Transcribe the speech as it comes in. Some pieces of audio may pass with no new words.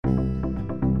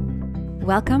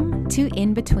Welcome to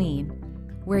In Between,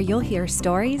 where you'll hear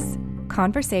stories,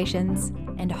 conversations,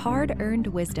 and hard-earned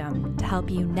wisdom to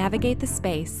help you navigate the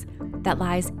space that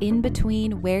lies in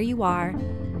between where you are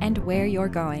and where you're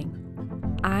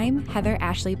going. I'm Heather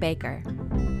Ashley Baker.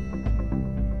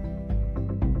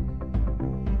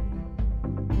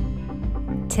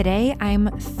 Today,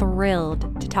 I'm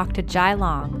thrilled to talk to Jai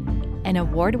Long, an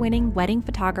award-winning wedding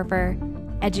photographer,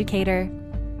 educator,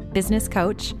 business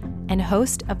coach, and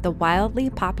host of the wildly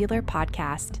popular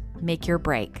podcast, Make Your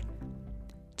Break.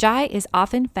 Jai is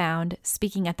often found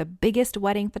speaking at the biggest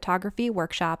wedding photography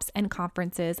workshops and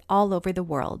conferences all over the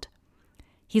world.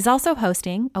 He's also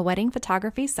hosting a wedding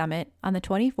photography summit on the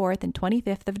 24th and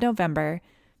 25th of November,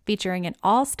 featuring an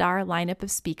all-star lineup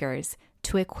of speakers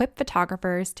to equip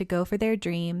photographers to go for their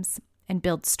dreams and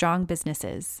build strong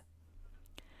businesses.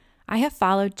 I have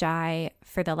followed Jai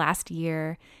for the last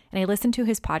year, and I listen to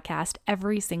his podcast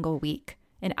every single week,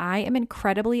 and I am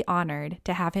incredibly honored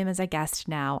to have him as a guest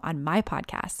now on my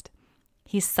podcast.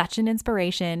 He's such an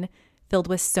inspiration, filled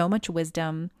with so much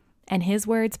wisdom, and his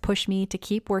words push me to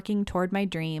keep working toward my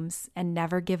dreams and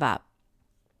never give up.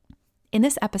 In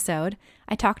this episode,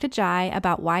 I talk to Jai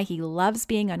about why he loves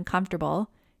being uncomfortable,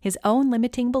 his own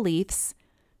limiting beliefs,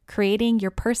 creating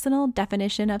your personal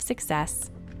definition of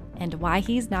success, and why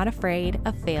he's not afraid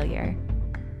of failure.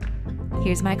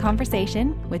 Here's my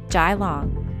conversation with Jai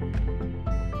Long.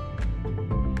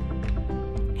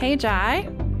 Hey, Jai.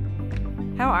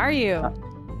 How are you?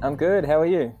 I'm good. How are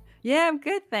you? Yeah, I'm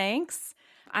good, thanks.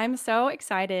 I'm so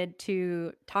excited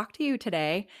to talk to you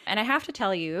today. And I have to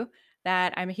tell you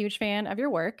that I'm a huge fan of your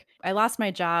work. I lost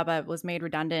my job. I was made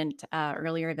redundant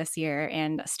earlier this year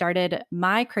and started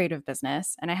my creative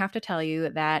business. And I have to tell you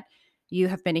that you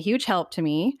have been a huge help to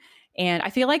me. And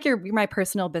I feel like you're my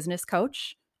personal business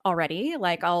coach already.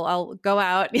 Like I'll go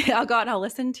out, I'll go out and I'll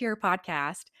listen to your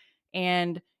podcast,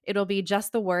 and it'll be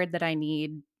just the word that I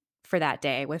need for that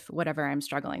day with whatever I'm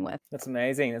struggling with. That's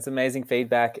amazing. That's amazing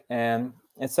feedback. And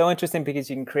it's so interesting because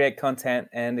you can create content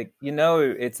and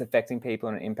it's affecting people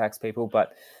and it impacts people.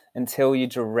 But until you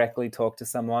directly talk to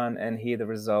someone and hear the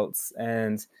results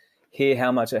and hear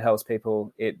how much it helps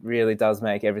people, it really does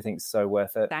make everything so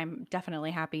worth it. I'm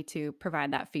definitely happy to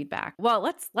provide that feedback. Well,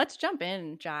 let's jump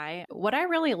in, Jai. What I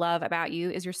really love about you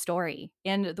is your story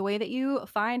and the way that you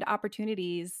find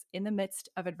opportunities in the midst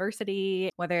of adversity,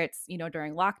 whether it's,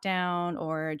 during lockdown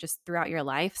or just throughout your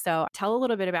life. So tell a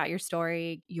little bit about your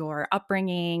story, your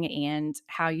upbringing, and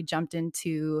how you jumped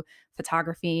into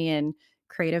photography and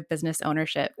creative business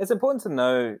ownership. It's important to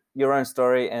know your own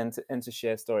story and to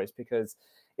share stories because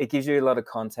it gives you a lot of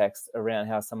context around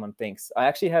how someone thinks. I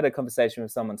actually had a conversation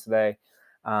with someone today.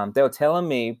 They were telling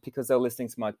me, because they were listening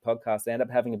to my podcast, they ended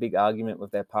up having a big argument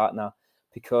with their partner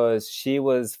because she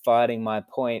was fighting my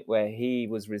point where he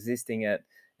was resisting it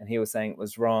and he was saying it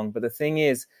was wrong. But the thing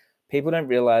is, people don't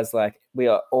realize we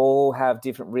all have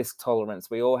different risk tolerance.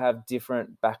 We all have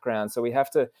different backgrounds. So we have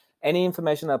to, any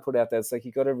information I put out there, it's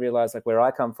you got to realize where I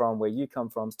come from, where you come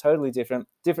from is totally different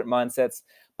mindsets,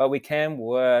 but we can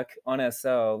work on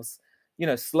ourselves,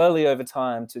 slowly over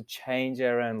time to change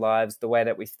our own lives, the way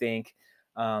that we think,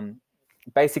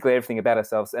 basically everything about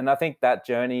ourselves. And I think that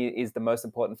journey is the most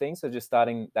important thing. So just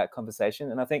starting that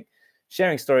conversation. And I think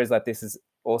sharing stories like this is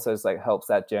also helps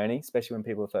that journey, especially when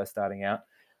people are first starting out.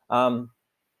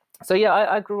 So yeah,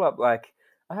 I grew up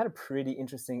I had a pretty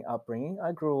interesting upbringing.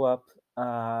 I grew up,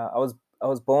 I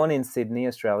was born in Sydney,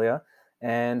 Australia,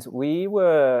 and we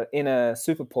were in a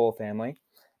super poor family,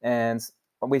 and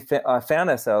I found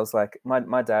ourselves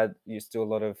my dad used to do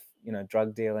a lot of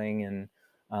drug dealing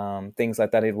and things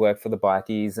like that. He'd work for the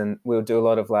bikies, and we would do a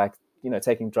lot of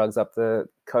taking drugs up the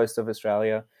coast of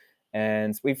Australia,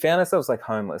 and we found ourselves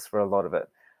homeless for a lot of it.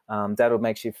 Dad would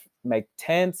make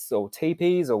tents or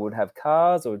teepees, or would have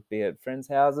cars, or would be at friends'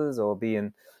 houses, or be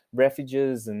in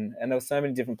refuges, and there were so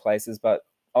many different places. But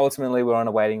ultimately, we were on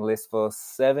a waiting list for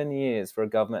 7 years for a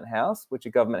government house, which a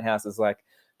government house is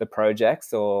the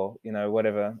projects, or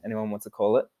whatever anyone wants to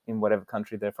call it in whatever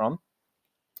country they're from.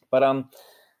 But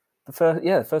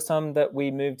the first time that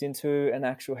we moved into an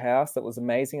actual house, that was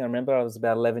amazing. I remember I was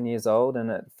about 11 years old,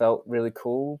 and it felt really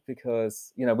cool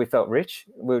because we felt rich.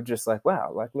 We were just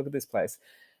wow, look at this place.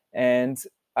 And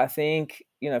I think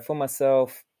for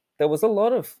myself, there was a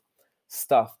lot of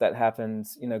stuff that happened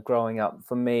growing up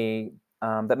for me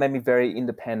that made me very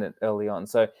independent early on.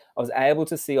 So I was able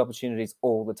to see opportunities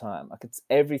all the time.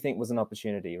 Everything was an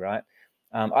opportunity, right?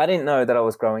 I didn't know that I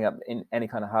was growing up in any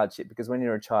kind of hardship, because when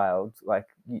you're a child,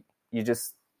 you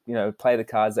just, play the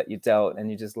cards that you dealt,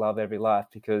 and you just love every life,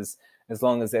 because as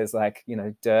long as there's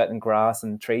dirt and grass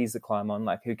and trees to climb on,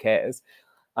 who cares?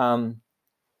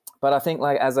 But I think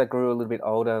like as I grew a little bit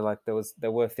older, like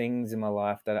there were things in my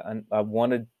life that I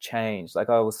wanted change. Like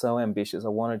I was so ambitious, I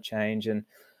wanted change, and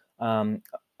um,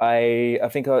 I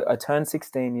think I turned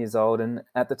 16 years old, and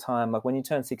at the time, like when you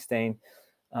turn 16,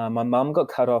 my mum got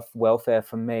cut off welfare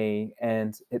from me,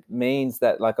 and it means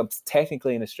that like I'm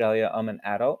technically in Australia, I'm an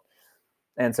adult.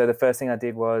 And so the first thing I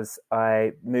did was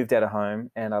I moved out of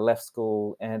home and I left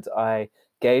school and I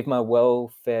gave my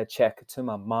welfare check to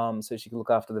my mum so she could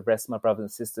look after the rest of my brothers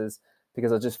and sisters,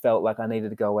 because I just felt like I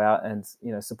needed to go out and,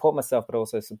 you know, support myself, but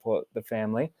also support the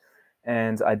family.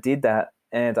 And I did that,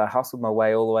 and I hustled my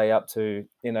way all the way up to,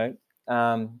 you know,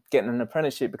 getting an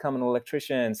apprenticeship, becoming an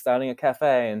electrician, starting a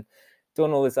cafe, and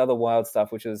doing all this other wild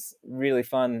stuff, which was really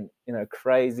fun, you know,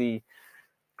 crazy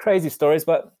stories.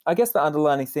 But I guess the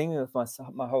underlining thing of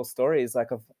my whole story is like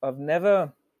I've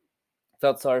never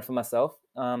felt sorry for myself.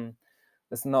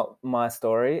 That's not my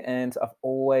story, and I've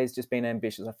always just been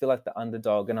ambitious. I feel like the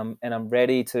underdog, and I'm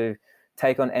ready to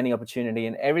take on any opportunity,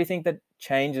 and everything that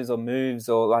changes or moves,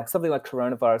 or like something like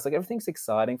coronavirus. Like everything's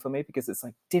exciting for me because it's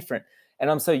like different, and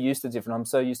I'm so used to different. I'm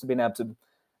so used to being able to,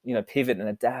 you know, pivot and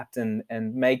adapt and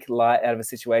make light out of a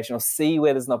situation, or see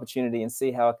where there's an opportunity and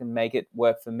see how I can make it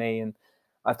work for me. And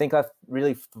I think I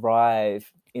really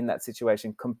thrive in that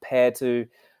situation compared to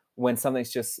when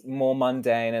something's just more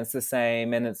mundane and it's the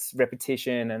same and it's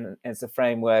repetition and it's a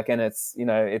framework and it's, you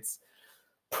know, it's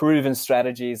proven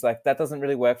strategies. Like that doesn't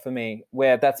really work for me,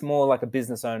 where that's more like a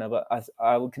business owner. But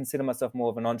I would consider myself more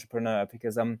of an entrepreneur,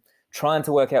 because I'm trying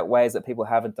to work out ways that people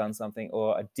haven't done something,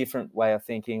 or a different way of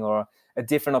thinking, or a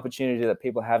different opportunity that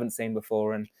people haven't seen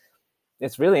before. And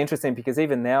it's really interesting because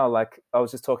even now, like I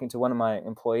was just talking to one of my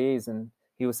employees and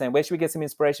he was saying, where should we get some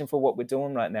inspiration for what we're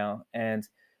doing right now? And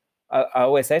I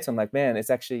always say to him, like, man, it's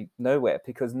actually nowhere,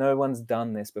 because no one's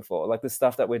done this before. Like the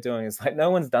stuff that we're doing is like, no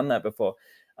one's done that before.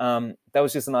 That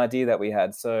was just an idea that we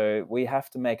had. So we have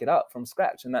to make it up from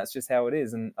scratch. And that's just how it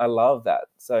is. And I love that.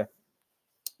 So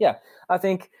yeah, I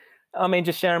think, I mean,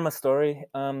 just sharing my story,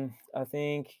 I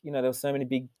think, you know, there were so many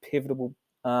big pivotal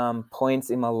points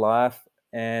in my life,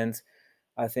 and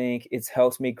I think it's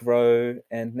helped me grow.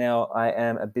 And now I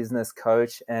am a business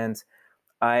coach, and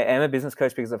I am a business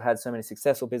coach because I've had so many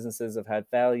successful businesses, I've had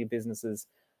failure businesses,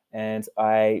 and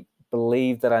I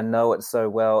believe that I know it so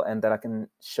well, and that I can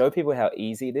show people how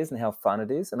easy it is and how fun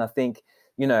it is. And I think,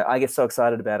 you know, I get so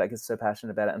excited about it, I get so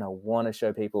passionate about it, and I want to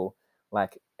show people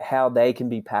like how they can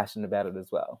be passionate about it as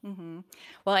well. Mm-hmm.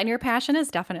 Well, and your passion is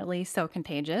definitely so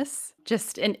contagious,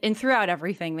 just in throughout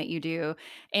everything that you do.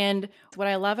 And what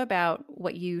I love about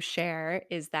what you share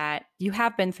is that you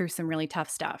have been through some really tough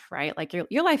stuff, right? Like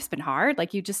your life's been hard.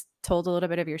 Like you just told a little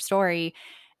bit of your story,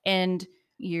 and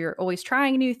you're always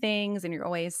trying new things, and you're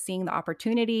always seeing the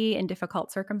opportunity in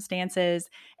difficult circumstances.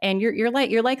 And you're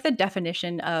like the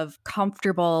definition of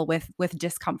comfortable with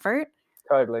discomfort.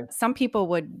 Totally. Some people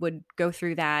would go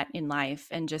through that in life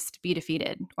and just be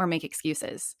defeated or make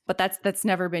excuses. But that's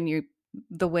never been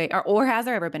the way, or has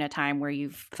there ever been a time where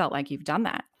you've felt like you've done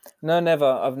that? No, never.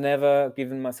 I've never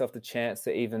given myself the chance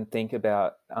to even think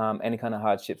about any kind of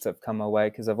hardships that have come my way,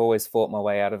 because I've always fought my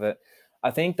way out of it.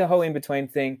 I think the whole in between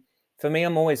thing, for me,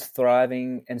 I'm always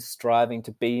thriving and striving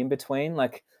to be in between.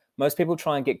 Like most people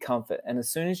try and get comfort, and as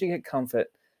soon as you get comfort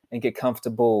and get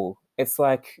comfortable, it's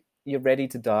like you're ready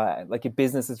to die. Like your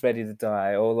business is ready to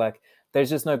die, or like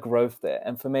there's just no growth there.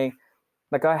 And for me,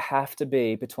 like I have to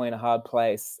be between a hard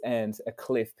place and a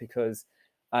cliff, because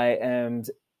I am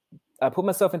I put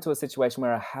myself into a situation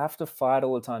where I have to fight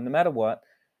all the time, no matter what,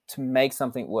 to make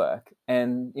something work,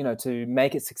 and, you know, to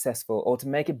make it successful, or to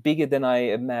make it bigger than I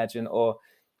imagine, or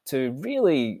to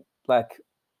really like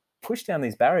push down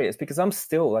these barriers, because I'm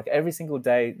still like every single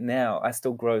day now, I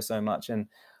still grow so much. And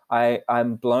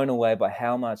I'm blown away by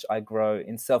how much I grow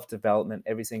in self-development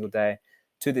every single day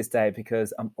to this day,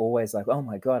 because I'm always like, oh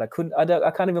my God, I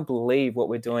can't even believe what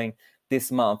we're doing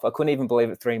this month. I couldn't even believe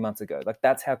it 3 months ago. Like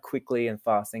that's how quickly and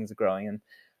fast things are growing.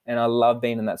 And I love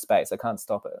being in that space. I can't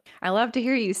stop it. I love to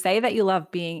hear you say that you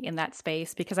love being in that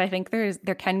space, because I think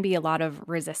there can be a lot of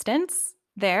resistance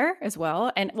there as well.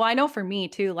 And well, I know for me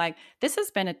too, like this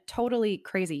has been a totally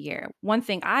crazy year. One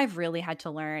thing I've really had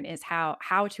to learn is how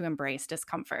to embrace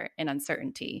discomfort and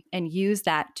uncertainty and use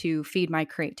that to feed my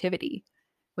creativity,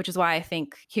 which is why I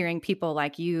think hearing people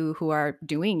like you who are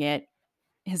doing it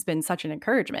has been such an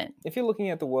encouragement. If you're looking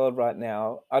at the world right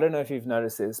now, I don't know if you've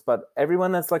noticed this, but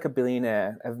everyone that's like a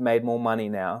billionaire have made more money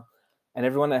now, and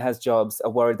everyone that has jobs are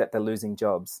worried that they're losing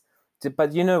jobs.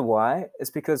 But you know why? It's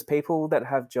because people that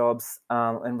have jobs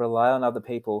and rely on other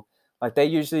people, like they're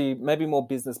usually maybe more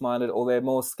business minded, or they're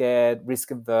more scared,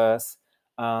 risk averse.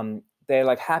 they're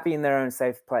like happy in their own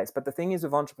safe place. But the thing is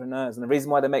with entrepreneurs, and the reason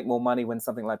why they make more money when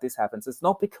something like this happens, it's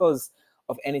not because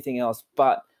of anything else,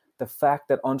 but the fact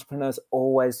that entrepreneurs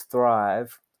always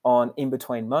thrive on in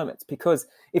between moments. Because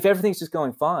if everything's just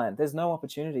going fine, there's no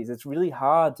opportunities. It's really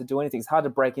hard to do anything. It's hard to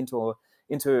break into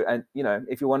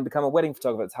if you want to become a wedding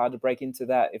photographer, it's hard to break into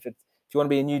that. If you want to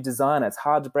be a new designer, it's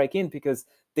hard to break in because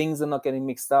things are not getting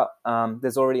mixed up.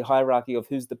 There's already a hierarchy of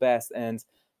who's the best, and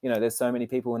there's so many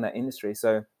people in that industry.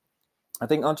 So I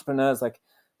think entrepreneurs, like,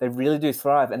 they really do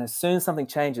thrive. And as soon as something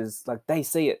changes, like, they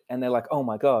see it and they're like, oh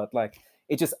my God, like,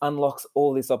 it just unlocks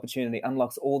all this opportunity,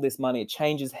 unlocks all this money. It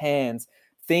changes hands,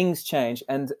 things change.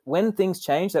 And when things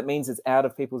change, that means it's out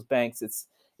of people's banks. It's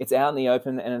out in the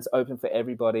open, and it's open for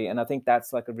everybody. And I think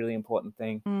that's like a really important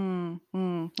thing.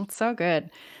 That's so good.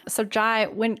 So Jai,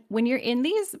 when you're in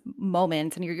these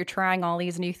moments and you're trying all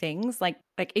these new things, like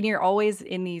and you're always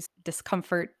in these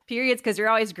discomfort periods because you're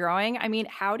always growing. I mean,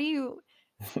 how do you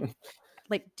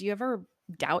do you ever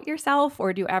doubt yourself,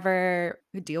 or do you ever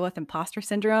deal with imposter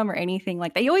syndrome or anything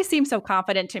like that? You always seem so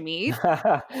confident to me.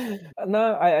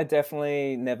 No, I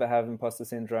definitely never have imposter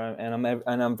syndrome,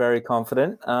 and I'm very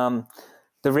confident.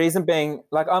 The reason being,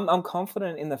 like, I'm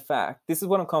confident in the fact, this is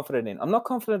what I'm confident in. I'm not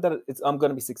confident that I'm going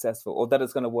to be successful or that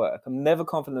it's going to work. I'm never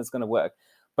confident it's going to work,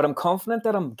 but I'm confident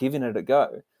that I'm giving it a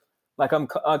go. Like,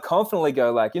 I confidently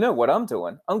go, like, you know what I'm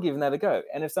doing? I'm giving that a go.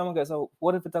 And if someone goes, oh,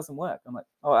 what if it doesn't work? I'm like,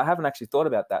 oh, I haven't actually thought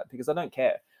about that, because I don't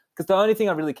care. Because the only thing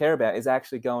I really care about is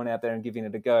actually going out there and giving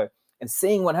it a go and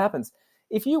seeing what happens.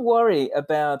 If you worry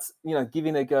about,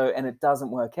 giving it a go and it doesn't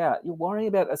work out, you're worrying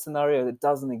about a scenario that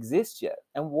doesn't exist yet.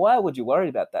 And why would you worry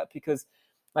about that? Because,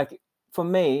 like, for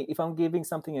me, if I'm giving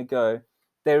something a go,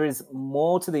 there is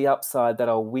more to the upside that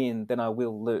I'll win than I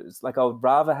will lose. Like, I would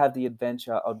rather have the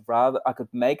adventure. I could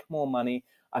make more money.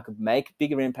 I could make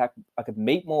bigger impact. I could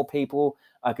meet more people.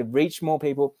 I could reach more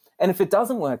people. And if it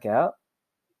doesn't work out,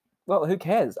 well, who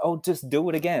cares? I'll just do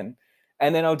it again.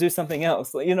 And then I'll do something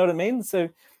else. You know what I mean? So,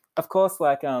 of course,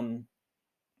 like, I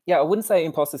wouldn't say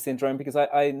imposter syndrome, because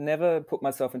I never put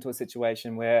myself into a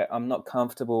situation where I'm not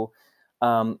comfortable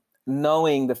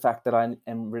knowing the fact that I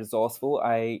am resourceful.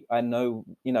 I know,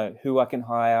 who I can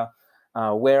hire,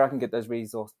 where I can get those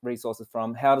resources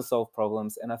from, how to solve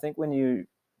problems. And I think when you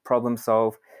problem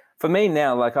solve, for me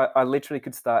now, like, I literally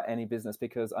could start any business,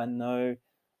 because I know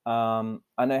how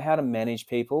to manage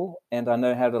people, and I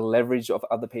know how to leverage off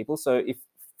other people. So if,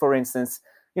 for instance,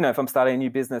 if I'm starting a new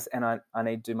business and I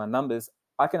need to do my numbers,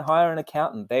 I can hire an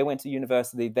accountant. They went to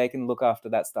university. They can look after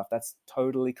that stuff. That's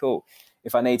totally cool.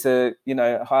 If I need to,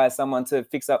 hire someone to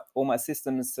fix up all my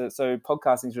systems, so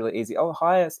podcasting is really easy, I'll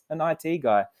hire an IT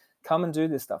guy. Come and do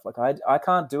this stuff. Like, I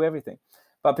can't do everything.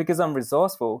 But because I'm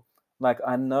resourceful, like,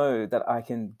 I know that I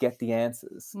can get the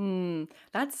answers.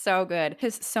 That's so good.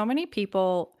 Because so many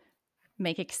people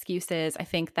make excuses. I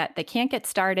think that they can't get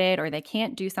started, or they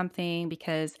can't do something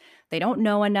because they don't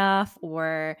know enough,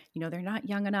 or, they're not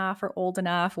young enough or old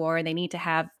enough, or they need to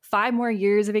have 5 more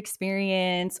years of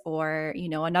experience, or,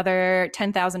 another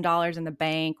 $10,000 in the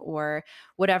bank, or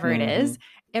whatever it is.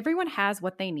 Everyone has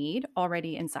what they need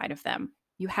already inside of them.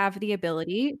 You have the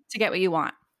ability to get what you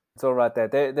want. It's all right there.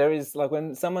 There is, like,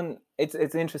 when someone,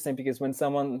 it's interesting, because when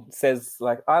someone says,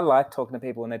 like, I like talking to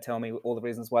people and they tell me all the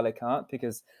reasons why they can't,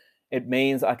 because it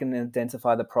means I can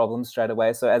identify the problem straight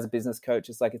away. So as a business coach,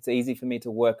 it's like, it's easy for me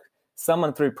to work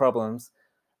someone through problems,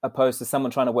 opposed to someone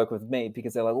trying to work with me,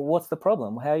 because they're like, well, what's the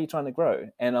problem? How are you trying to grow?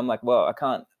 And I'm like, well, I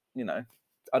can't,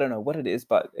 I don't know what it is,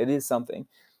 but it is something.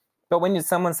 But when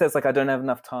someone says, like, I don't have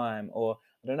enough time, or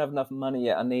I don't have enough money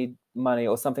yet, I need money,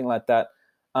 or something like that,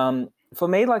 for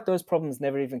me, like, those problems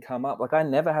never even come up. Like, I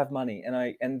never have money, and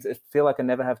I feel like I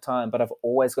never have time, but I've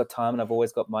always got time and I've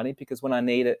always got money, because when I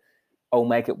need it, I'll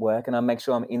make it work, and I'll make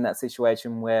sure I'm in that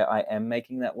situation where I am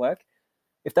making that work,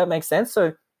 if that makes sense.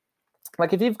 So,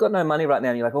 like, if you've got no money right now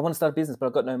and you're like, I want to start a business, but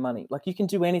I've got no money, like, you can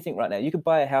do anything right now. You could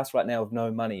buy a house right now with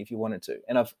no money if you wanted to.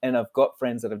 And I've got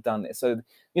friends that have done this. So,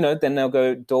 then they'll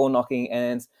go door knocking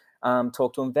and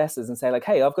talk to investors and say, like,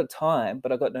 hey, I've got time,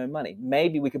 but I've got no money.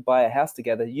 Maybe we could buy a house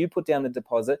together. You put down the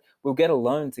deposit, we'll get a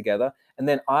loan together, and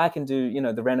then I can do,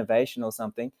 the renovation or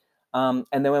something. And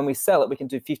then when we sell it, we can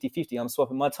do 50-50. I'm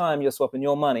swapping my time, you're swapping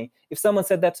your money. If someone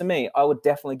said that to me, I would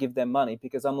definitely give them money,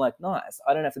 because I'm like, nice,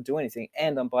 I don't have to do anything,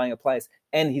 and I'm buying a place,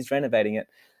 and he's renovating it.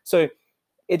 So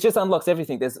it just unlocks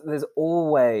everything. There's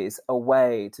always a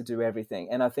way to do everything.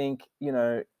 And I think,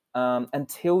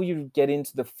 until you get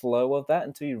into the flow of that,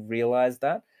 until you realize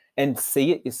that and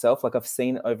see it yourself, like I've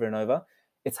seen it over and over,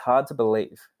 it's hard to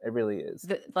believe. It really is.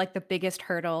 The biggest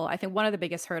hurdle, I think one of the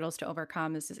biggest hurdles to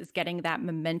overcome is getting that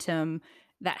momentum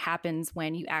that happens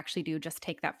when you actually do just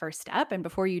take that first step. And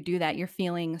before you do that, you're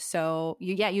feeling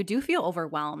you do feel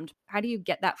overwhelmed. How do you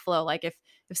get that flow? Like if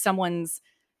someone's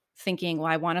thinking, well,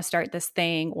 I want to start this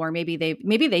thing, or maybe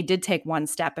they did take one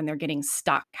step and they're getting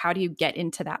stuck. How do you get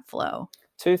into that flow?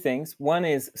 Two things. One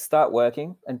is start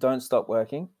working and don't stop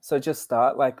working. So just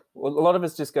start. Like a lot of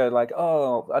us just go like,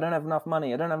 oh, I don't have enough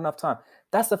money. I don't have enough time.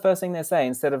 That's the first thing they say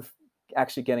instead of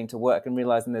actually getting to work and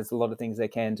realizing there's a lot of things they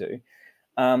can do.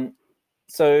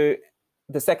 So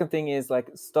the second thing is like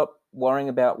stop worrying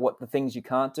about what the things you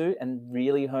can't do and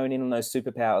really hone in on those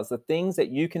superpowers, the things that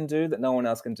you can do that no one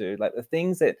else can do, like the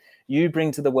things that you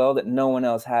bring to the world that no one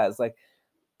else has, like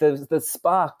the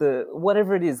spark, the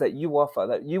whatever it is that you offer,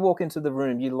 that you walk into the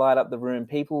room, you light up the room,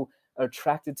 people are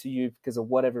attracted to you because of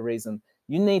whatever reason.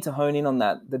 You need to hone in on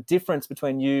that, the difference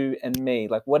between you and me,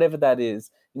 like whatever that is,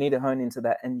 you need to hone into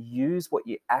that and use what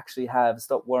you actually have.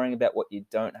 Stop worrying about what you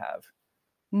don't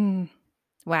have.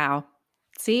 Wow.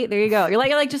 See, there you go. You're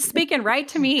like just speaking right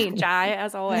to me, Jai,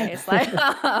 as always. Like,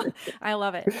 I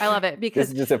love it. I love it because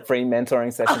this is just a free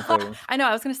mentoring session for you. I know.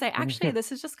 I was going to say, actually,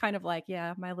 this is just kind of like,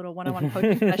 my little one-on-one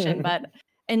coaching session.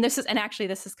 This is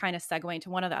kind of segueing to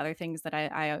one of the other things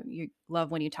that you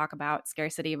love when you talk about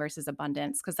scarcity versus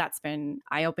abundance, because that's been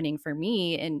eye-opening for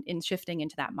me in shifting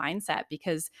into that mindset.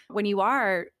 Because when you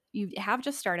have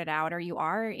just started out, or you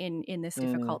are in this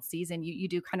difficult season, you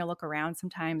do kind of look around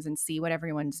sometimes and see what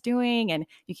everyone's doing, and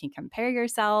you can compare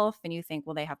yourself and you think,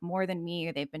 well, they have more than me,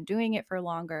 or they've been doing it for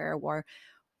longer, or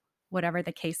whatever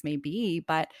the case may be.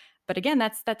 But again,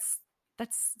 that's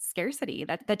scarcity.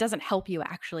 That doesn't help you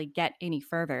actually get any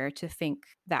further to think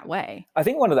that way. I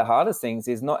think one of the hardest things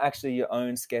is not actually your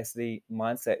own scarcity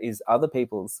mindset, is other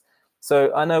people's.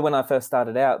 So I know when I first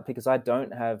started out, because I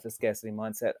don't have a scarcity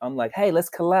mindset, I'm like, hey,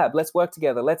 let's collab, let's work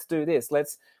together, let's do this,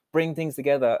 let's bring things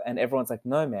together. And everyone's like,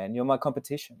 no, man, you're my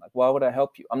competition. Like, why would I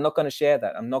help you? I'm not going to share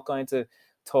that. I'm not going to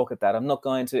talk at that. I'm not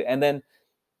going to. And then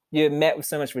you're met with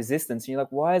so much resistance. And you're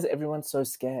like, why is everyone so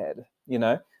scared?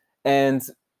 And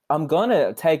I'm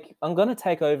gonna take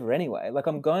over anyway. Like,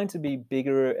 I'm going to be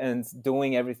bigger and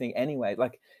doing everything anyway.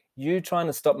 Like, you trying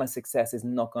to stop my success is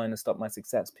not going to stop my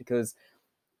success, because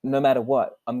no matter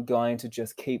what, I'm going to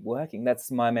just keep working.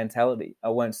 That's my mentality. I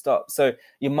won't stop. So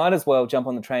you might as well jump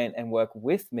on the train and work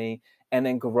with me and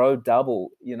then grow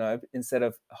double, instead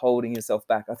of holding yourself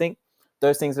back. I think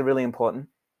those things are really important.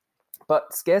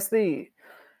 But scarcity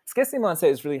mindset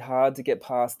is really hard to get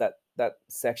past that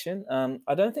section.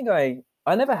 I don't think I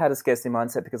never had a scarcity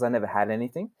mindset because I never had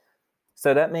anything.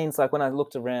 So that means, like, when I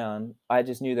looked around, I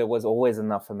just knew there was always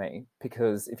enough for me,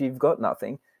 because if you've got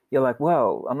nothing, you're like,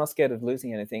 well, I'm not scared of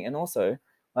losing anything. And also,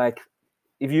 like,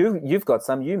 if you've got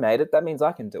some, you made it, that means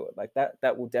I can do it. Like,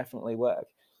 that will definitely work.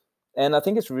 And I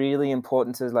think it's really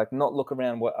important to, like, not look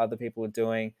around what other people are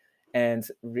doing and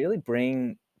really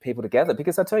bring people together.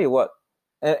 Because I tell you what,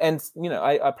 and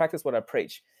I practice what I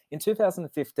preach. In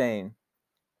 2015,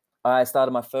 I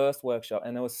started my first workshop,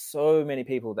 and there were so many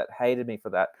people that hated me for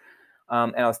that.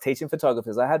 And I was teaching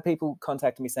photographers. I had people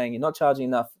contact me saying, you're not charging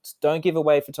enough. Don't give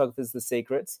away photographers the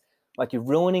secrets. Like, you're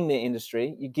ruining the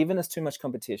industry. You're giving us too much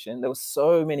competition. There were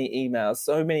so many emails,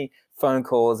 so many phone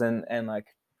calls, and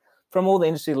like, from all the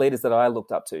industry leaders that I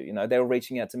looked up to, they were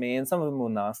reaching out to me, and some of them were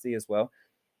nasty as well.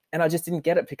 And I just didn't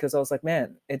get it, because I was like,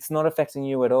 man, it's not affecting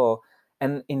you at all.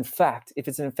 And in fact, if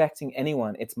it's affecting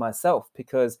anyone, it's myself,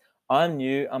 because I'm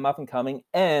new, I'm up and coming,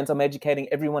 and I'm educating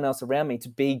everyone else around me to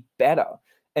be better.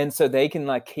 And so they can,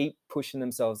 like, keep pushing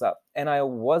themselves up. And I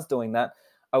was doing that.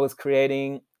 I was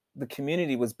creating, the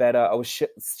community was better. I was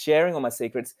sharing all my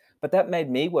secrets, but that made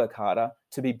me work harder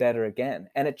to be better again.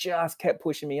 And it just kept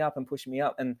pushing me up and pushing me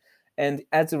up. And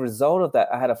as a result of that,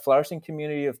 I had a flourishing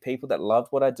community of people that loved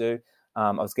what I do.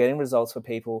 I was getting results for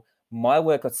people. My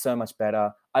work got so much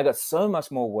better. I got so much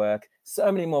more work,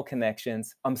 so many more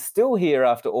connections. I'm still here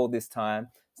after all this time,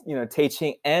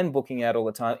 teaching and booking out all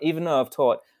the time, even though I've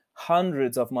taught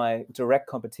hundreds of my direct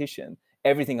competition,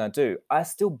 everything I do, I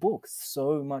still book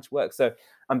so much work. So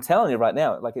I'm telling you right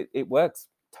now, like, it works,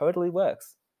 totally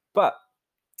works. But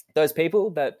those people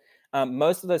that,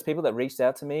 most of those people that reached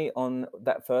out to me on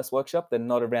that first workshop, they're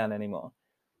not around anymore.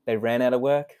 They ran out of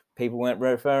work. People weren't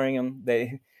referring them.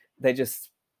 They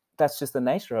just, that's just the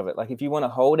nature of it. Like, if you want to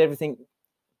hold everything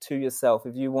to yourself,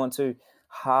 if you want to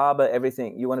harbor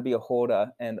everything, you want to be a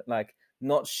hoarder and, like,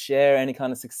 not share any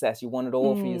kind of success. You want it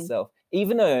all for yourself.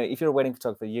 Even though if you're a wedding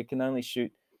photographer, you can only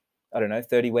shoot,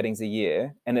 30 weddings a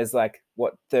year. And there's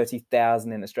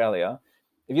 30,000 in Australia.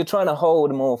 If you're trying to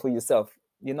hold them all for yourself,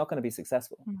 you're not going to be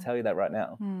successful. I'll tell you that right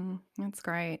now. That's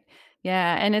great.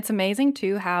 Yeah, and it's amazing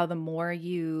too how the more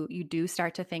you do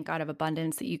start to think out of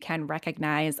abundance, that you can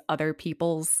recognize other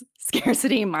people's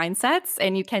scarcity mindsets,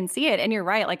 and you can see it. And you're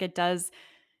right, like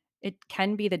it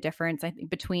can be the difference, I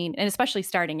think, between, and especially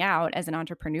starting out as an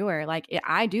entrepreneur. Like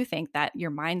I do think that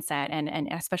your mindset and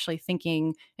especially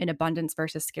thinking in abundance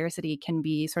versus scarcity can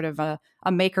be sort of a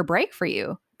make or break for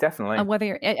you. Definitely. Whether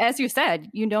you're, as you said,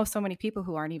 so many people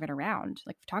who aren't even around,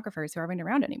 like photographers who aren't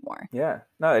around anymore. Yeah,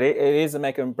 no, it is a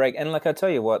make or break. And like I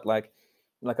tell you what, like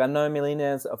I know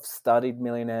millionaires. I've studied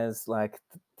millionaires. Like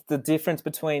the difference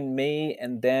between me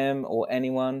and them or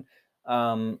anyone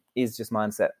is just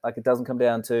mindset. Like it doesn't come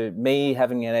down to me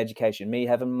having an education, me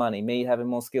having money, me having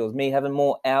more skills, me having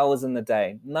more hours in the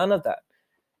day. None of that.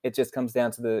 It just comes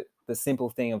down to the simple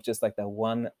thing of just like the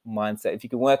one mindset. If you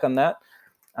can work on that,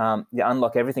 you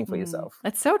unlock everything for yourself.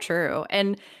 That's so true.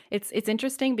 And it's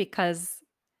interesting because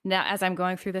now, as I'm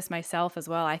going through this myself as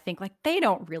well, I think like they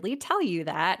don't really tell you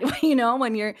that,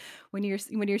 when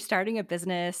you're starting a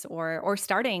business or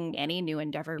starting any new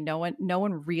endeavor, no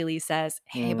one really says,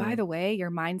 hey, by the way,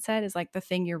 your mindset is like the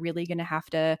thing you're really going to have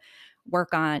to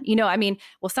work on. I mean,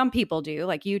 well, some people do,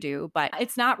 like you do, but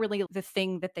it's not really the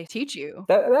thing that they teach you.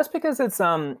 That's because it's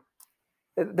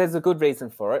there's a good reason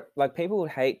for it. Like people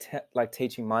would hate like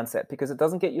teaching mindset because it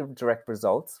doesn't get you direct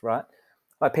results, right?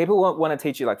 Like people want to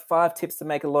teach you like 5 tips to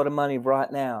make a lot of money right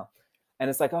now. And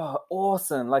it's like, oh,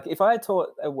 awesome. Like if I taught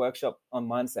a workshop on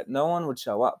mindset, no one would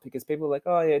show up because people are like,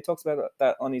 oh yeah, he talks about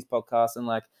that on his podcast. And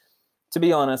like, to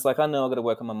be honest, like I know I've got to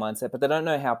work on my mindset, but they don't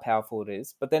know how powerful it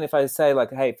is. But then if I say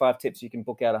like, hey, 5 tips, you can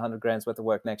book out 100 grand's worth of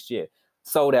work next year,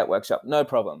 sold out workshop, no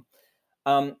problem.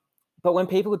 But when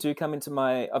people do come into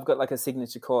I've got like a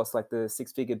signature course, like the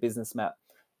 6-figure business map.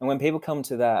 And when people come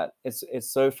to that, it's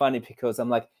so funny because I'm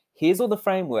like, here's all the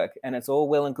framework and it's all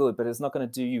well and good, but it's not going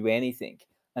to do you anything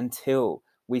until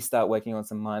we start working on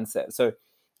some mindset. So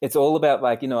it's all about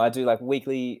like, I do like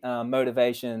weekly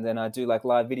motivation, and I do like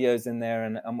live videos in there,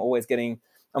 and I'm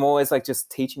always like just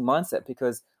teaching mindset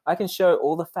because I can show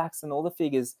all the facts and all the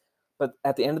figures, but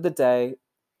at the end of the day,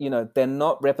 they're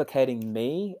not replicating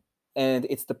me. And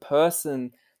it's the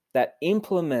person that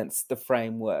implements the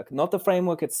framework, not the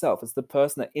framework itself. It's the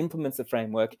person that implements the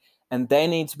framework, and they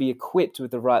need to be equipped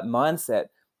with the right mindset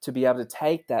to be able to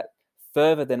take that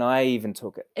further than I even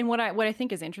took it. And what I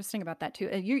think is interesting about that too,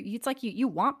 it's like you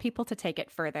want people to take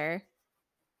it further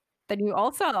than you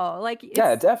also like.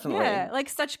 Yeah, definitely. Yeah, like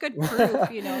such good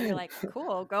proof. You're like,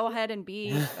 cool, go ahead and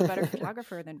be a better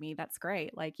photographer than me. That's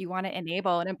great. Like you want to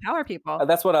enable and empower people.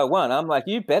 That's what I want. I'm like,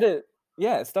 you better.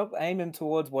 Yeah, stop aiming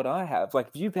towards what I have. Like,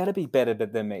 you better be better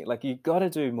than me. Like, you got to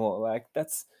do more. Like,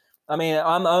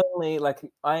 I'm only like,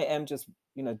 I am just,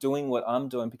 doing what I'm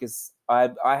doing because I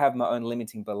have my own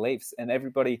limiting beliefs, and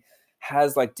everybody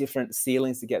has like different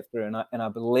ceilings to get through. And I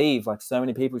believe like so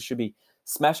many people should be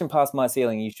smashing past my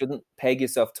ceiling. You shouldn't peg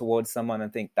yourself towards someone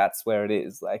and think that's where it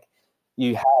is. Like,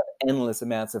 you have endless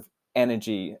amounts of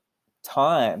energy,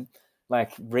 time,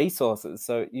 like resources,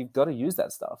 so you've got to use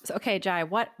that stuff. So, okay, Jai,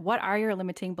 what are your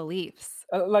limiting beliefs?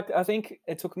 Like I think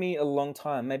it took me a long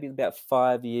time, maybe about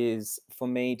 5 years, for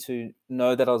me to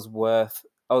know that I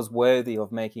was worthy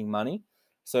of making money.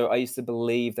 So I used to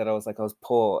believe that I was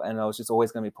poor, and I was just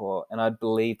always going to be poor, and I'd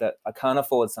believe that I can't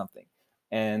afford something,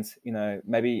 and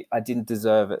maybe I didn't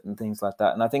deserve it and things like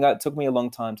that. And I think it took me a long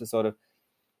time to sort of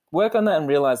work on that and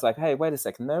realize like, hey, wait a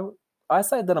second, no. I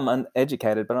say that I'm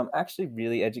uneducated, but I'm actually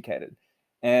really educated.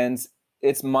 And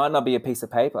it might not be a piece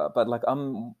of paper, but like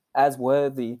I'm as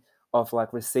worthy of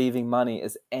like receiving money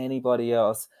as anybody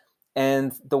else.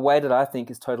 And the way that I think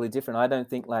is totally different. I don't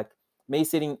think like me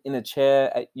sitting in a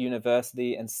chair at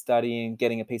university and studying,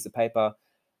 getting a piece of paper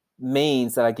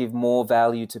means that I give more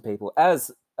value to people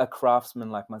as a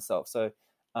craftsman like myself. So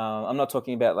I'm not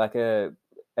talking about like a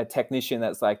technician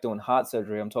that's like doing heart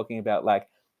surgery. I'm talking about like,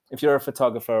 if you're a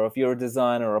photographer, or if you're a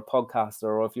designer or a podcaster,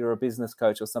 or if you're a business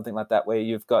coach or something like that, where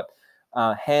you've got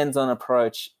hands-on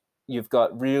approach, you've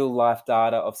got real life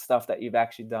data of stuff that you've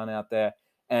actually done out there,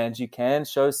 and you can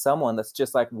show someone that's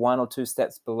just like 1 or 2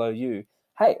 steps below you,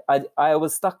 hey, I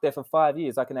was stuck there for 5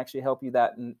 years. I can actually help you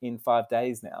that in 5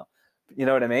 days now. You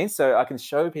know what I mean? So I can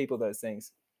show people those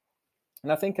things.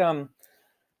 And I think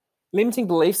limiting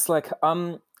beliefs, like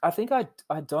I think I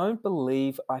don't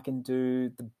believe I can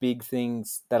do the big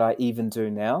things that I even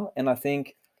do now. And I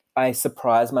think I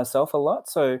surprise myself a lot.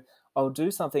 So I'll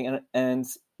do something and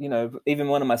even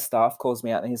one of my staff calls me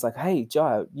out and he's like, hey,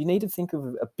 Jai, you need to think of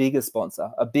a bigger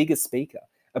sponsor, a bigger speaker,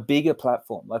 a bigger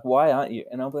platform. Like, why aren't you?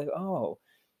 And I'll be like, oh,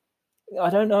 I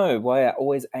don't know why I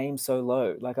always aim so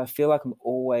low. Like I feel like I'm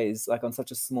always like on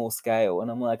such a small scale, and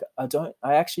I'm like,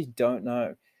 I actually don't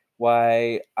know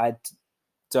why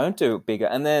don't do it bigger.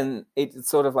 And then it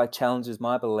sort of like challenges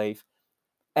my belief.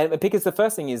 And because the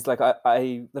first thing is like,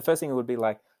 the first thing would be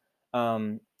like,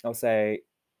 I'll say,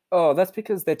 oh, that's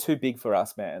because they're too big for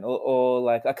us, man. Or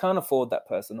like, I can't afford that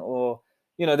person. Or,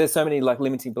 there's so many like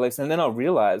limiting beliefs. And then I'll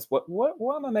realize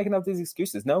why am I making up these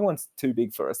excuses? No one's too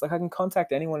big for us. Like I can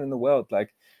contact anyone in the world.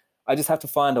 Like I just have to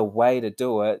find a way to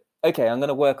do it. Okay, I'm going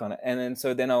to work on it. And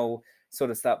then I'll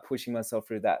sort of start pushing myself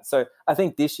through that. So I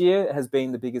think this year has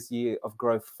been the biggest year of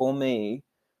growth for me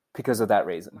because of that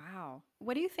reason. Wow.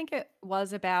 What do you think it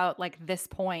was about like this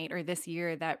point or this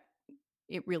year that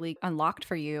it really unlocked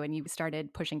for you and you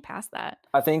started pushing past that?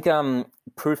 I think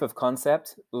proof of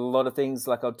concept, a lot of things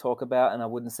like I'd talk about and I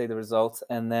wouldn't see the results.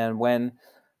 And then when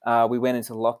we went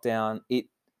into lockdown, it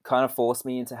kind of forced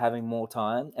me into having more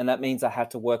time. And that means I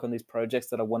had to work on these projects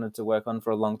that I wanted to work on for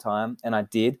a long time. And I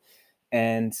did.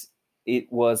 And it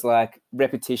was like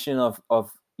repetition of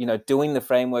doing the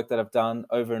framework that I've done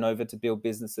over and over to build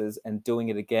businesses and doing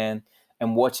it again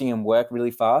and watching them work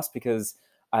really fast because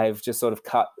I've just sort of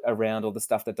cut around all the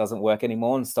stuff that doesn't work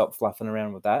anymore and stopped fluffing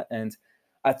around with that. And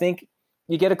I think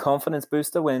you get a confidence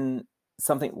booster when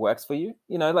something works for you.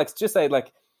 Like just say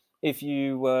like if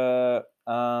you were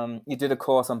you did a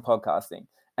course on podcasting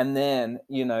and then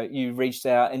you reached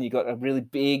out and you got a really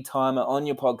big timer on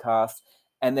your podcast.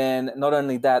 And then not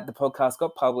only that, the podcast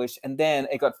got published and then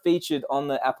it got featured on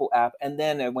the Apple app and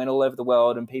then it went all over the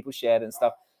world and people shared and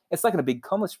stuff. It's like a big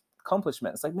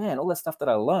accomplishment. It's like, man, all that stuff that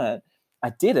I learned, I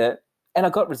did it and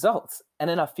I got results and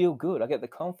then I feel good. I get the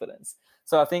confidence.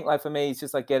 So I think like for me, it's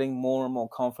just like getting more and more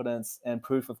confidence and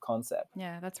proof of concept.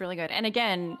 Yeah, that's really good. And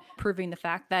again, proving the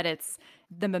fact that it's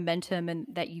the momentum and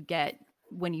that you get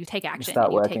when you take action,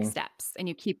 you take steps and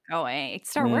you keep going,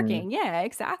 start working. Yeah,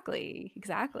 exactly.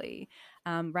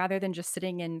 Rather than just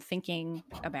sitting and thinking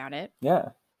about it. Yeah.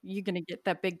 You're going to get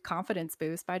that big confidence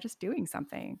boost by just doing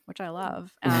something, which I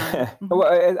love.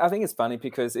 Well, I think it's funny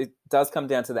because it does come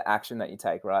down to the action that you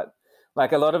take, right?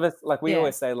 Like a lot of us, like we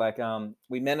always say, like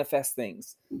we manifest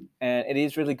things, and it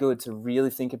is really good to really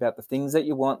think about the things that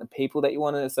you want, the people that you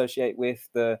want to associate with,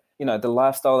 the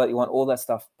lifestyle that you want, all that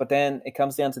stuff. But then it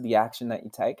comes down to the action that you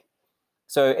take.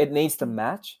 So it needs to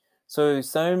match. So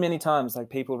many times, like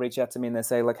people reach out to me and they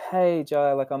say, like, "Hey,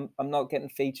 Jai, like I'm not getting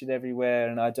featured everywhere,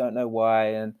 and I don't know why."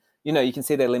 And you can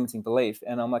see their limiting belief.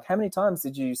 And I'm like, "How many times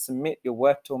did you submit your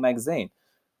work to a magazine?"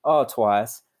 "Oh,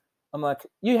 twice." I'm like,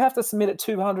 you have to submit it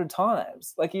 200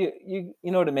 times. Like you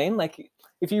know what I mean? Like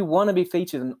if you want to be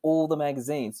featured in all the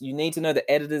magazines, you need to know the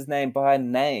editor's name by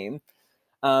name.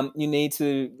 You need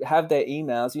to have their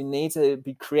emails. You need to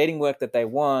be creating work that they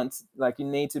want. Like you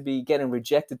need to be getting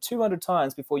rejected 200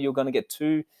 times before you're going to get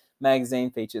 2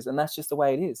 magazine features. And that's just the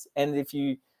way it is. And if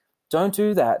you don't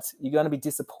do that, you're going to be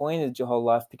disappointed your whole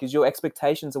life because your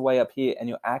expectations are way up here and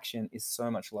your action is so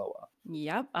much lower.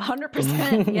 Yep,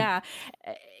 100%. Yeah.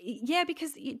 Yeah,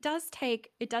 because it does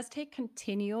take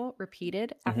continual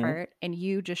repeated effort and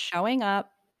you just showing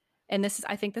up. And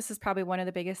I think this is probably one of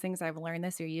the biggest things I've learned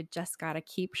this year. You just got to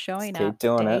keep showing up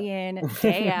day in,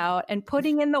 day out and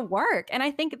putting in the work. And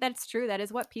I think that's true. That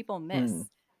is what people miss.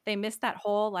 They miss that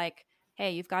whole like,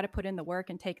 hey, you've got to put in the work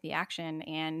and take the action.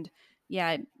 And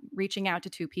yeah, reaching out to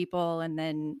 2 people and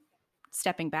then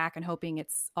stepping back and hoping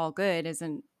it's all good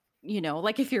isn't,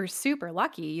 like if you're super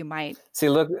lucky, you might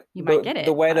might get it.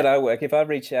 The way that I work, if I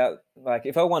reach out, like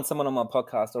if I want someone on my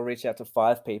podcast, I'll reach out to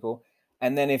 5 people.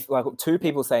 And then if like 2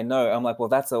 people say no, I'm like, well,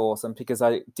 that's awesome because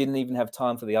I didn't even have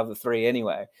time for the other 3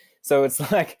 anyway. So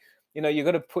it's like, you've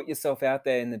got to put yourself out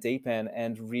there in the deep end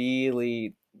and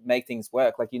really make things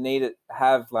work. Like you need to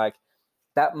have like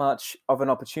that much of an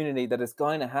opportunity that is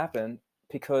going to happen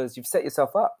because you've set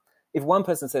yourself up. If one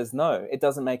person says no, it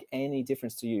doesn't make any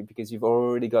difference to you because you've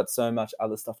already got so much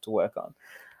other stuff to work on.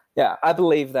 Yeah, I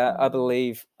believe that. I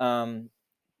believe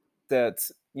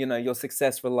that, your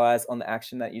success relies on the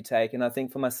action that you take. And I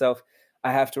think for myself,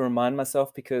 I have to remind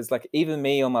myself because like even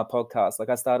me on my podcast, like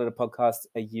I started a podcast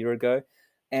a year ago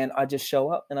and I just show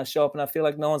up and I feel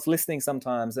like no one's listening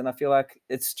sometimes. And I feel like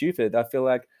it's stupid. I feel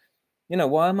like,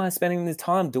 why am I spending this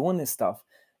time doing this stuff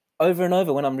over and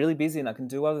over when I'm really busy and I can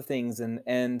do other things and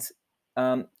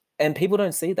people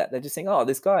don't see that. They're just saying, oh,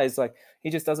 this guy is like, he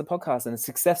just does a podcast and it's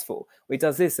successful. He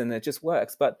does this and it just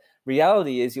works. But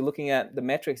reality is you're looking at the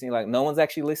metrics and you're like, no one's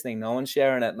actually listening. No one's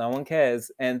sharing it. No one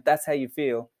cares. And that's how you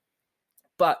feel.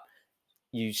 But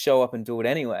you show up and do it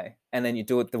anyway. And then you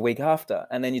do it the week after.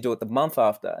 And then you do it the month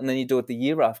after. And then you do it the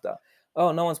year after.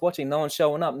 oh, no one's watching, no one's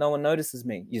showing up, no one notices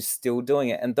me. You're still doing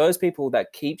it. And those people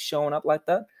that keep showing up like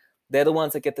that, they're the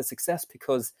ones that get the success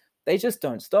because they just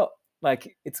don't stop.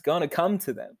 Like it's going to come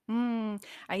to them.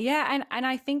 Yeah, and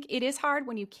I think it is hard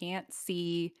when you can't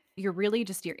see. You're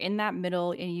in that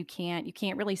middle, and you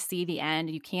can't really see the end.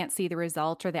 You can't see the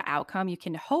result or the outcome. You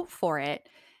can hope for it,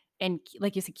 and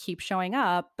like you said, keep showing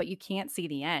up, but you can't see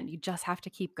the end. You just have to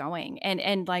keep going,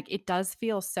 and like it does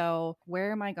feel so.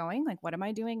 Where am I going? Like, what am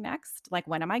I doing next? Like,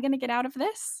 when am I going to get out of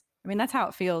this? I mean, that's how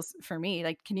it feels for me.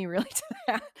 Like, can you relate to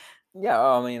that? Yeah,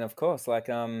 I mean, of course. Like,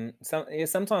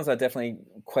 sometimes I definitely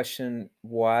question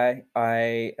why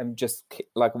I am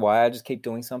why I just keep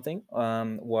doing something.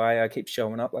 Why I keep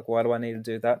showing up. Like, why do I need to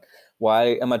do that?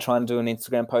 Why am I trying to do an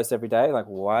Instagram post every day? Like,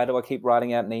 why do I keep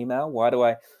writing out an email? Why do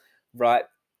I write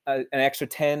an extra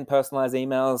 10 personalized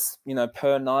emails,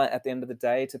 per night at the end of the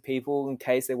day to people in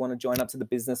case they want to join up to the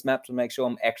business map to make sure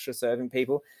I'm extra serving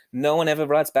people? No one ever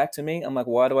writes back to me. I'm like,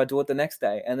 why do I do it the next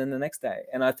day and then the next day?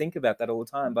 And I think about that all the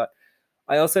time. But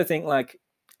I also think like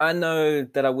I know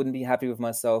that I wouldn't be happy with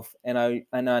myself, and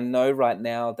I know right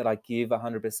now that I give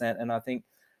 100%, and I think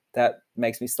that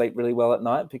makes me sleep really well at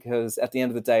night because at the end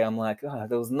of the day I'm like, oh,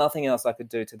 there was nothing else I could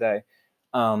do today.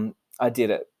 I did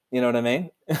it. You know what I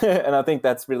mean? And I think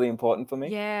that's really important for me.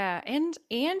 Yeah, and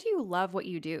you love what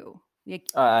you do. Like,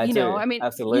 I do. I mean,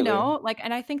 Absolutely. like,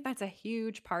 and I think that's a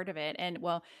huge part of it. And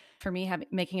well, for me,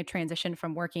 making a transition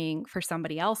from working for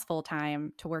somebody else full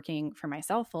time to working for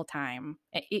myself full time,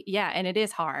 yeah, and it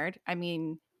is hard. I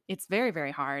mean, it's very,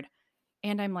 very hard.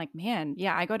 And I'm like, man,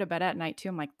 yeah, I go to bed at night too.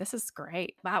 I'm like, this is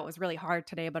great. Wow, it was really hard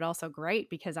today, but also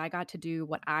great because I got to do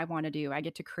what I want to do. I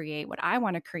get to create what I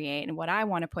want to create and what I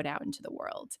want to put out into the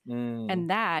world. Mm. And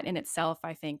that in itself,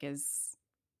 I think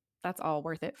that's all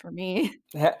worth it for me.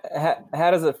 How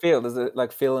does it feel? Does it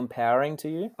like feel empowering to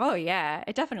you? Oh yeah,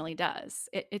 it definitely does.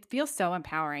 It feels so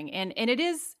empowering, and it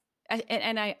is.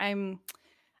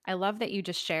 I love that you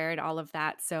just shared all of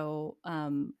that so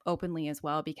openly as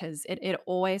well, because it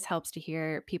always helps to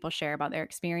hear people share about their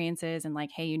experiences and like,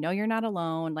 hey, you're not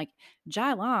alone. Like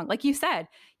Jai Long, like you said,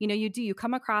 you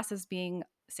come across as being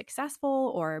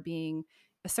successful or being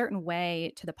a certain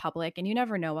way to the public, and you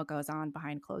never know what goes on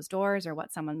behind closed doors or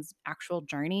what someone's actual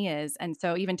journey is. And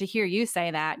so even to hear you say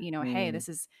that, hey, Mm. this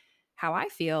is how I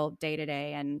feel day to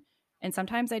day, and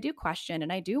sometimes I do question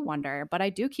and I do wonder, but I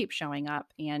do keep showing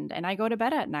up, and I go to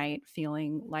bed at night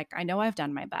feeling like I know I've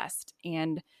done my best.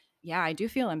 And yeah, I do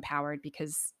feel empowered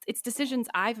because it's decisions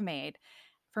I've made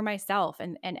for myself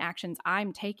and actions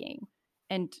I'm taking.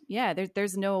 And yeah,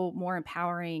 there's no more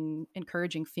empowering,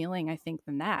 encouraging feeling, I think,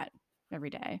 than that every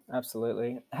day.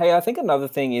 Absolutely. Hey, I think another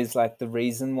thing is like the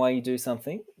reason why you do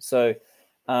something. So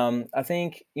I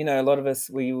think, a lot of us,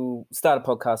 we will start a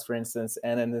podcast, for instance,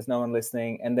 and then there's no one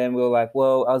listening. And then we're like,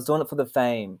 well, I was doing it for the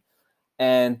fame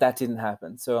and that didn't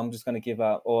happen. So I'm just going to give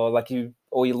up. Or you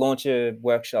launch a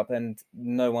workshop and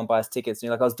no one buys tickets. And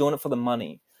you're like, I was doing it for the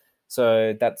money.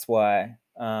 So that's why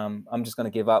I'm just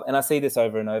going to give up. And I see this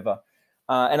over and over.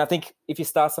 And I think if you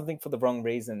start something for the wrong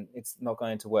reason, it's not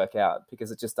going to work out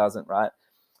because it just doesn't, right?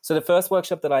 So the first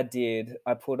workshop that I did,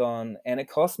 I put on, and it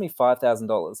cost me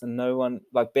 $5,000, and no one,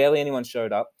 like barely anyone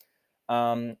showed up.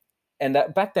 And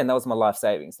that back then, that was my life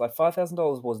savings. Like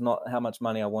 $5,000 was not how much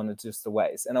money I wanted just to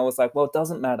waste. And I was like, well, it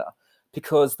doesn't matter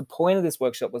because the point of this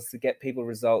workshop was to get people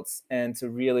results and to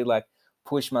really like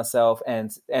push myself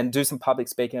and do some public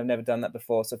speaking. I've never done that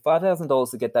before. So $5,000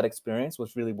 to get that experience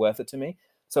was really worth it to me.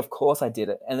 So of course I did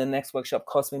it. And the next workshop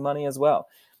cost me money as well.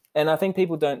 And I think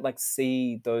people don't like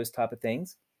see those type of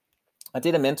things. I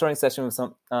did a mentoring session with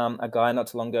a guy not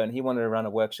too long ago, and he wanted to run a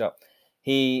workshop.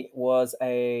 He is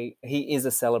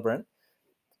a celebrant,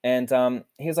 and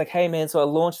he was like, "Hey man, so I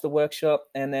launched the workshop,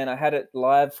 and then I had it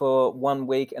live for 1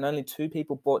 week, and only 2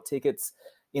 people bought tickets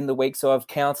in the week, so I've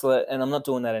canceled it, and I'm not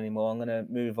doing that anymore. I'm gonna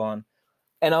move on."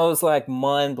 And I was like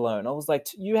mind blown. I was like,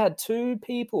 "You had 2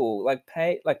 people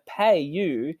pay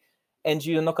you, and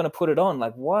you're not going to put it on?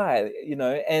 Like, why?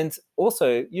 And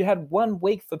also, you had 1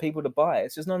 week for people to buy.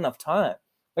 It's just not enough time.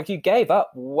 Like, you gave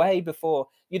up way before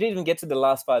you didn't even get to the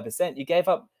last 5%. You gave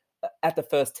up at the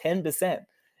first 10%,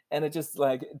 and it just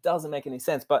like it doesn't make any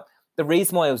sense. But the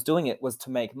reason why I was doing it was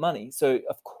to make money. So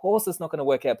of course, it's not going to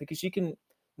work out because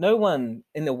no one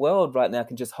in the world right now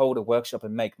can just hold a workshop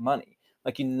and make money.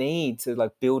 Like, you need to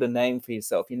like build a name for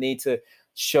yourself. You need to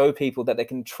show people that they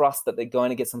can trust that they're going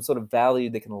to get some sort of value.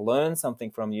 They can learn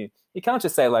something from you. You can't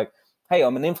just say like, hey,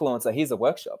 I'm an influencer, here's a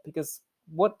workshop, because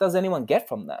what does anyone get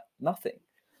from that? Nothing.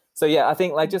 So yeah, I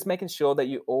think like just making sure that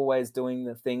you're always doing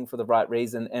the thing for the right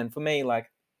reason. And for me, like,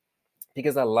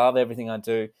 because I love everything I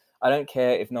do, I don't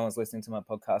care if no one's listening to my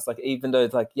podcast. Like, even though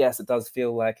it's like, yes, it does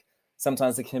feel like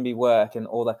sometimes it can be work and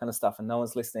all that kind of stuff and no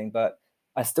one's listening, but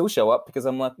I still show up because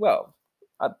I'm like, well,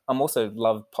 I'm also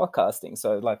love podcasting.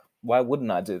 So like, why wouldn't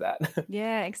I do that?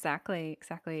 Yeah, exactly.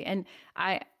 Exactly. And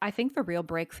I think the real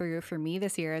breakthrough for me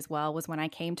this year as well was when I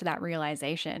came to that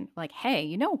realization, like, hey,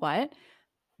 you know what?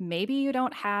 Maybe you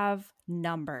don't have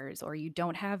numbers, or you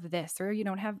don't have this, or you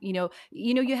don't have,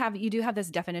 you do have this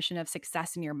definition of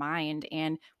success in your mind.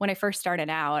 And when I first started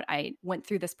out, I went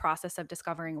through this process of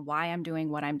discovering why I'm doing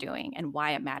what I'm doing and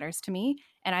why it matters to me.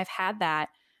 And I've had that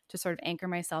to sort of anchor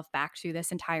myself back to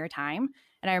this entire time.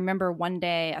 And I remember one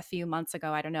day a few months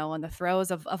ago, I don't know, in the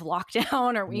throes of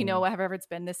lockdown, or whatever it's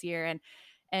been this year,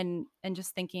 and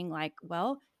just thinking like,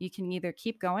 well, you can either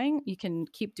keep going, you can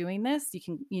keep doing this, you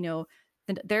can,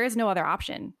 there is no other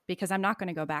option, because I'm not going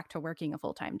to go back to working a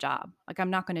full-time job. Like, I'm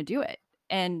not going to do it.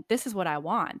 And this is what I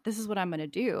want. This is what I'm going to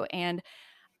do. And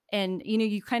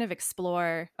you kind of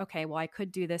explore, okay, well, I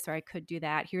could do this or I could do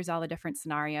that. Here's all the different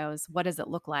scenarios. What does it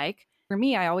look like? For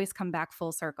me, I always come back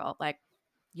full circle. Like,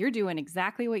 you're doing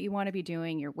exactly what you want to be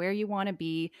doing. You're where you want to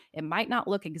be. It might not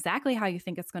look exactly how you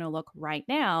think it's going to look right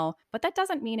now, but that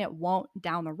doesn't mean it won't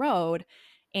down the road.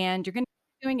 And you're going to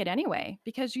be doing it anyway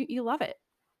because you love it.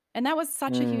 And that was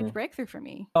such a huge breakthrough for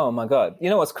me. Oh my God. You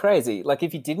know what's crazy? Like,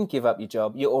 if you didn't give up your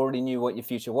job, you already knew what your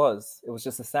future was. It was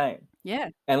just the same. Yeah.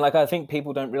 And like, I think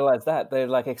people don't realize that. They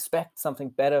like expect something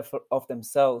better of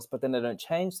themselves, but then they don't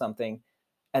change something.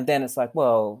 And then it's like,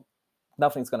 well,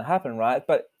 nothing's going to happen, right?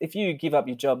 But if you give up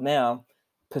your job now,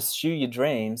 pursue your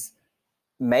dreams,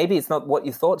 maybe it's not what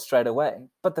you thought straight away.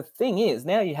 But the thing is,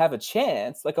 now you have a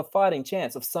chance, like a fighting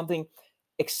chance of something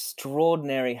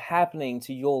extraordinary happening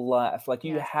to your life. Like,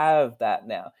 you have that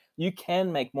now. You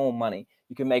can make more money.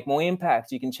 You can make more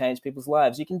impact. You can change people's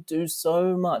lives. You can do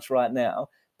so much right now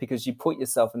because you put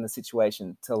yourself in the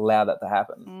situation to allow that to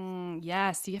happen.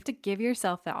 Yes, you have to give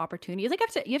yourself that opportunity. Like,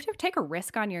 you have to take a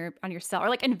risk on yourself, or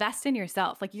like invest in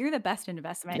yourself. Like, you're the best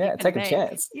investment. Yeah, take a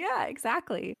chance. Yeah,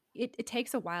 exactly. It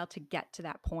takes a while to get to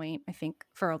that point, I think,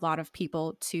 for a lot of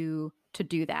people to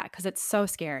do that, because it's so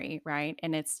scary, right?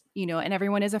 And it's, and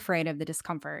everyone is afraid of the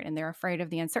discomfort, and they're afraid of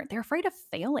the uncertainty. They're afraid of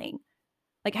failing.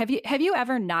 Like, have you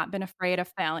ever not been afraid of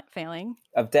failing?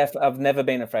 I've never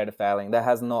been afraid of failing. That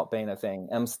has not been a thing.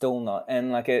 I'm still not.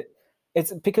 And like,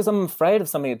 it's because I'm afraid of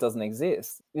something that doesn't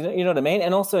exist. You know what I mean?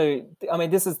 And also, I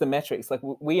mean, this is the metrics. Like,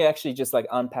 we actually just like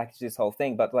unpackage this whole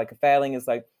thing. But like, failing is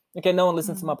like, okay, no one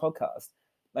listens to my podcast.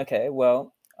 Okay,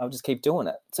 well, I'll just keep doing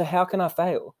it. So how can I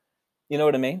fail? You know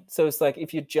what I mean? So it's like,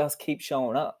 if you just keep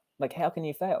showing up, like, how can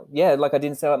you fail? Yeah, like, I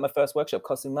didn't sell out my first workshop,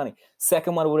 costing money.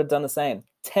 Second one, I would have done the same.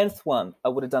 10th one, I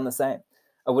would have done the same.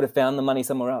 I would have found the money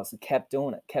somewhere else and kept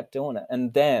doing it.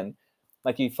 And then,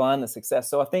 like, you find the success.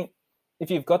 So I think if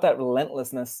you've got that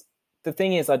relentlessness, the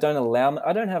thing is, I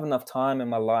don't have enough time in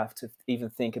my life to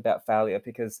even think about failure,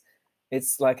 because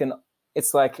it's like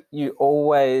you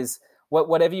always,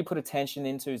 whatever you put attention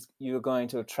into, you're going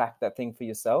to attract that thing for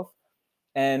yourself.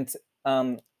 And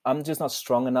I'm just not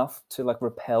strong enough to like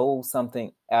repel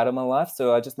something out of my life.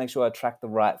 So I just make sure I attract the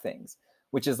right things,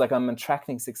 which is like, I'm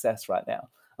attracting success right now.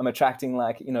 I'm attracting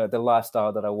like, the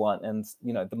lifestyle that I want, and,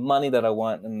 the money that I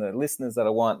want, and the listeners that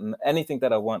I want, and anything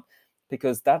that I want,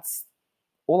 because that's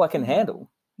all I can handle.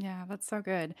 Yeah, that's so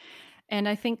good. And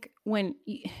I think when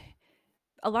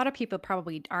a lot of people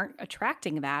probably aren't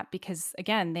attracting that because,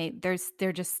 again,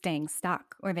 they're just staying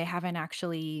stuck, or they haven't, I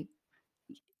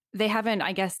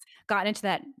guess, gotten into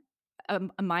that a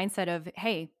mindset of,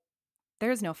 hey,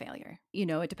 there's no failure.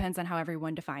 It depends on how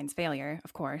everyone defines failure,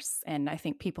 of course. And I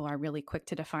think people are really quick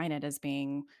to define it as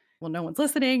being, well, no one's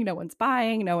listening, no one's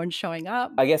buying, no one's showing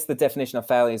up. I guess the definition of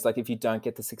failure is like, if you don't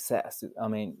get the success, I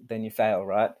mean, then you fail,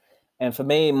 right? And for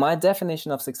me, my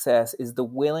definition of success is the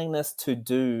willingness to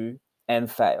do and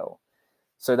fail.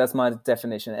 So that's my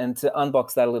definition. And to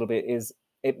unbox that a little bit, is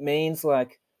it means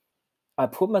like, I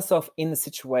put myself in the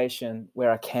situation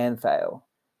where I can fail.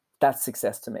 That's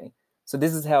success to me. So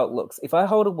this is how it looks. If I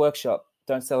hold a workshop,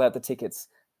 don't sell out the tickets,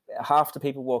 half the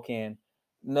people walk in,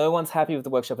 no one's happy with the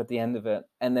workshop at the end of it,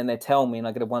 and then they tell me and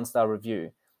I get a 1-star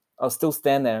review, I'll still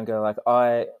stand there and go like,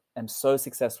 I am so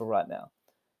successful right now.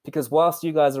 Because whilst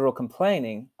you guys are all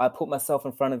complaining, I put myself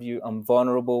in front of you. I'm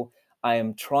vulnerable. I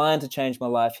am trying to change my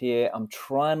life here. I'm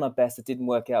trying my best. It didn't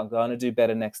work out. I'm going to do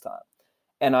better next time.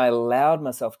 And I allowed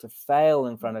myself to fail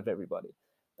in front of everybody.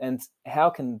 And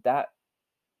how can that,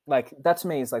 like, that to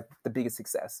me is like the biggest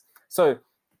success. So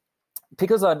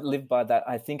because I live by that,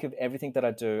 I think of everything that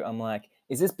I do. I'm like,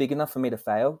 is this big enough for me to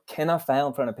fail? Can I fail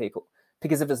in front of people?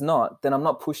 Because if it's not, then I'm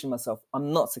not pushing myself.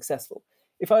 I'm not successful.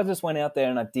 if I just went out there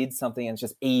and I did something and it's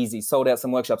just easy, sold out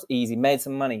some workshops, easy, made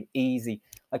some money, easy,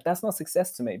 like that's not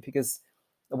success to me, because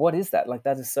what is that? Like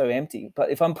that is so empty. But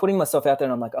if I'm putting myself out there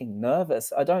and I'm like, I'm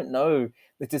nervous, I don't know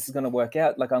that this is going to work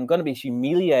out. Like I'm going to be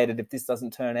humiliated if this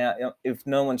doesn't turn out, if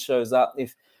no one shows up,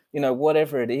 if,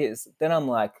 whatever it is, then I'm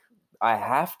like, I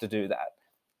have to do that.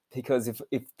 Because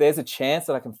if there's a chance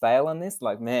that I can fail on this,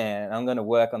 like, man, I'm going to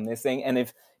work on this thing. And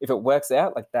if it works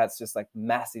out, like that's just like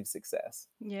massive success.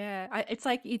 Yeah. It's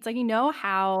like,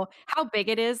 how big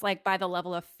it is, like by the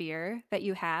level of fear that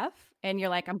you have. And you're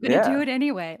like, I'm going to do it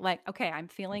anyway. Like, okay, I'm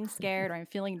feeling scared, or I'm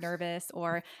feeling nervous,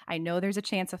 or I know there's a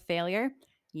chance of failure.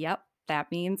 Yep. That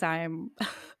means I'm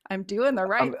doing the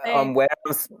right thing.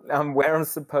 I'm where I'm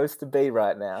supposed to be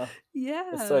right now.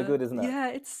 Yeah. It's so good, isn't it? Yeah,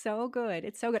 it's so good.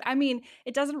 It's so good. I mean,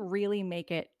 it doesn't really make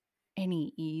it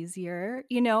any easier,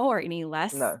 or any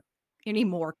less, any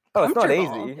more comfortable. It's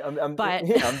not easy. I'm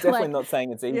definitely not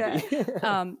saying it's easy.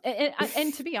 Yeah.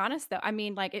 And to be honest, though, I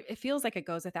mean, like it feels like it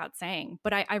goes without saying,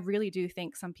 but I really do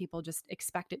think some people just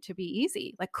expect it to be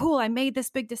easy. Like, cool, I made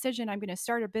this big decision. I'm going to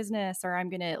start a business, or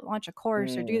I'm going to launch a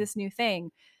course, or do this new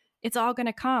thing. It's all going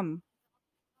to come.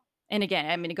 And again,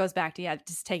 I mean, it goes back to,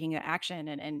 just taking the action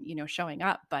and showing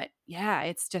up. But yeah,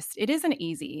 it isn't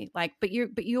easy. Like, but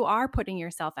you are putting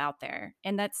yourself out there,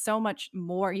 and that's so much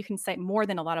more. You can say more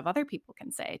than a lot of other people can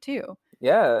say too.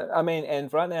 Yeah. I mean,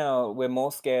 and right now we're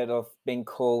more scared of being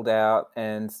called out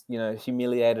and,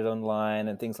 humiliated online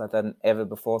and things like that than ever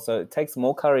before. So it takes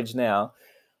more courage now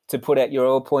to put out your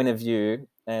own point of view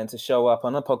and to show up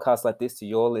on a podcast like this to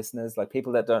your listeners, like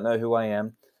people that don't know who I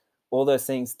am, all those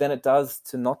things, than it does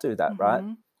to not do that, right?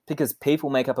 Because people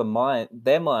make up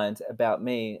their mind about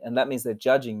me, and that means they're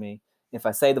judging me. If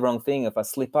I say the wrong thing, if I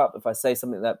slip up, if I say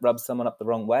something that rubs someone up the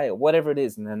wrong way, or whatever it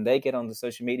is, and then they get onto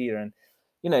social media, and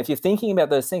if you're thinking about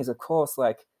those things, of course,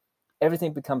 like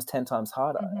everything becomes 10 times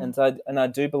harder. And I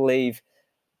do believe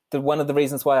that one of the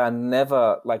reasons why I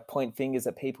never like point fingers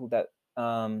at people that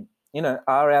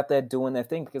are out there doing their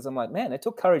thing, because I'm like, man, it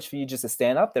took courage for you just to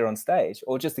stand up there on stage,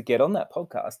 or just to get on that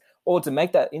podcast, or to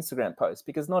make that Instagram post,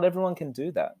 because not everyone can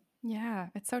do that. Yeah,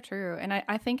 it's so true. And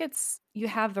I think you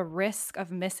have the risk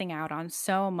of missing out on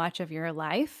so much of your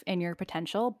life and your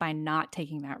potential by not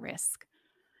taking that risk.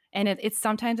 And it's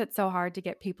sometimes it's so hard to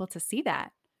get people to see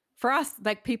that. For us,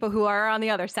 like people who are on the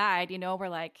other side, we're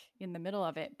like in the middle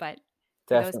of it. But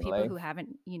for those people who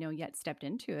haven't, yet stepped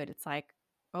into it, it's like,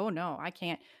 oh no, I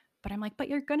can't. But I'm like, but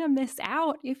you're going to miss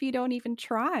out if you don't even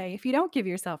try, if you don't give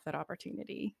yourself that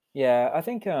opportunity. Yeah, I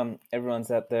think everyone's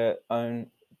at their own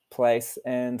place,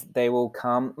 and they will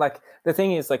come. Like the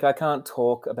thing is, like I can't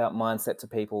talk about mindset to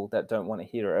people that don't want to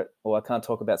hear it, or I can't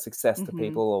talk about success to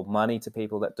people, or money to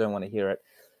people that don't want to hear it.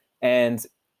 And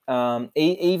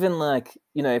even like,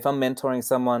 if I'm mentoring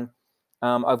someone,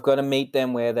 I've got to meet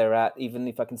them where they're at, even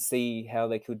if I can see how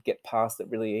they could get past it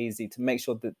really easy, to make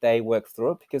sure that they work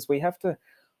through it, because we have to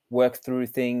work through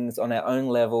things on our own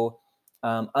level,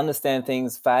 understand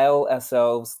things, fail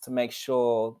ourselves to make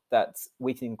sure that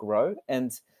we can grow.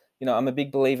 And, I'm a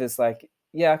big believer, it's like,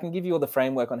 yeah, I can give you all the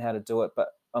framework on how to do it, but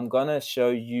I'm going to show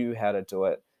you how to do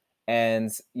it. And,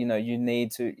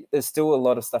 there's still a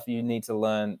lot of stuff you need to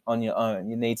learn on your own.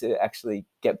 You need to actually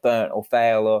get burnt or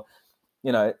fail, or,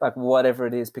 like whatever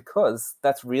it is, because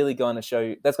that's really going to show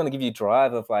you, that's going to give you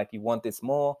drive of like, you want this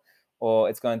more, or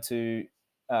it's going to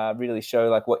really show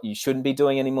like what you shouldn't be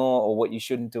doing anymore, or what you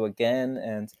shouldn't do again.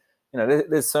 And,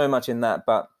 there's so much in that,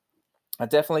 but I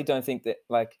definitely don't think that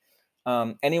like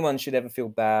anyone should ever feel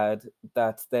bad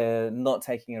that they're not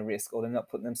taking a risk, or they're not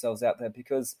putting themselves out there,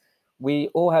 because we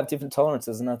all have different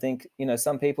tolerances. And I think,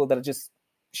 some people that are just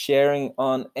sharing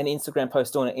on an Instagram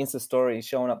post, doing an Insta story,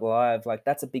 showing up live, like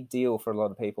that's a big deal for a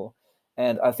lot of people.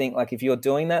 And I think like if you're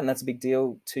doing that and that's a big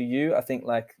deal to you, I think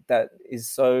like that is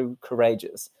so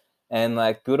courageous, and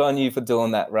like good on you for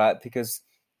doing that, right? Because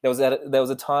there was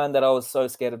a time that I was so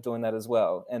scared of doing that as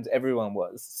well, and everyone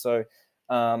was. So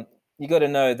you got to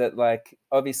know that like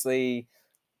obviously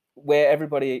where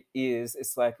everybody is,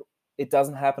 it's like it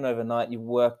doesn't happen overnight. You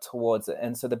work towards it.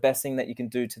 And so the best thing that you can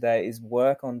do today is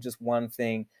work on just one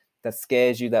thing that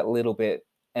scares you that little bit.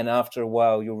 And after a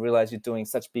while, you'll realize you're doing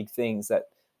such big things that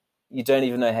you don't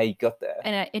even know how you got there.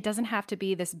 And it doesn't have to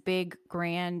be this big,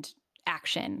 grand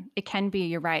action. It can be,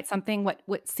 you're right, something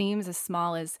what seems as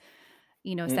small as,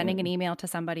 sending an email to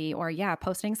somebody, or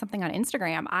posting something on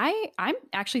Instagram. I'm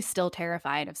actually still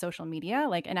terrified of social media.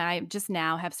 Like, and I just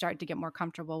now have started to get more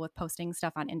comfortable with posting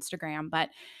stuff on Instagram. But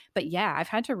yeah, I've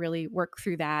had to really work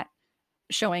through that,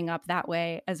 showing up that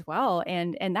way as well.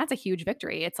 And that's a huge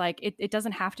victory. It's like, it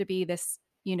doesn't have to be this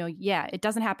yeah, it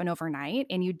doesn't happen overnight,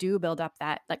 and you do build up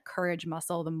that like courage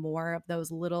muscle. The more of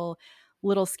those little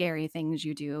scary things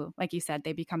you do, like you said,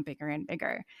 they become bigger and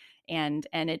bigger. And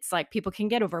it's like people can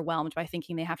get overwhelmed by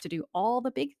thinking they have to do all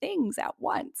the big things at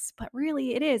once. But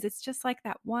really it's just like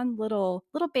that one little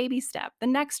baby step, the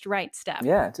next right step.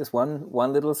 Yeah, just one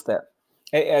little step.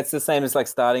 It's the same as like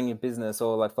starting your business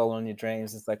or like following your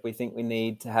dreams. It's like we think we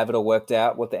need to have it all worked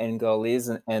out, what the end goal is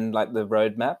and like the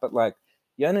roadmap. But like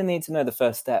you only need to know the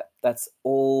first step. That's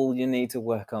all you need to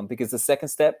work on, because the second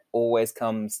step always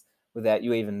comes without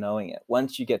you even knowing it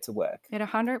once you get to work. It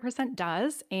 100%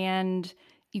 does. And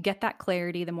you get that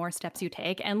clarity the more steps you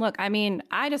take. And look, I mean,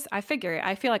 I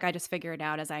feel like I just figure it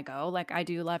out as I go. Like I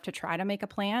do love to try to make a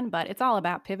plan, but it's all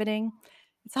about pivoting.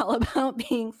 It's all about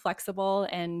being flexible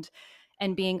and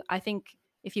being, I think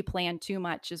if you plan too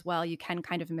much as well, you can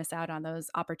kind of miss out on those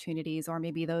opportunities or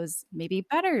maybe those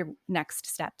better next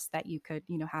steps that you could,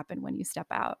 happen when you step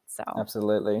out. So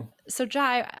absolutely. So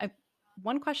Jai,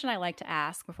 one question I like to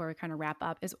ask before we kind of wrap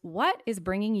up is, what is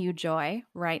bringing you joy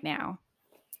right now?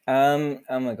 Oh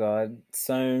my God,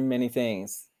 so many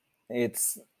things. I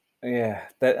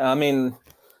mean,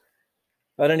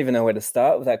 I don't even know where to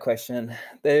start with that question.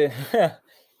 There's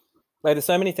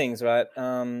so many things, right?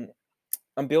 I'm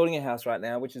building a house right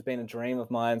now, which has been a dream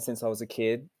of mine since I was a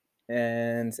kid.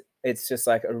 And it's just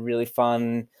like a really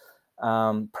fun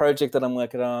project that I'm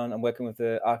working on. I'm working with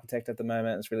the architect at the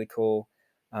moment. It's really cool.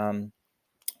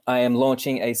 I am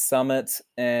launching a summit,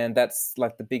 and that's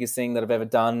like the biggest thing that I've ever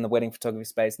done in the wedding photography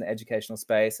space and the educational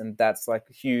space. And that's like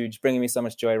huge, bringing me so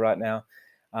much joy right now.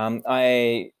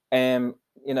 I am,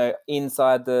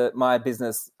 inside my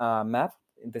business map,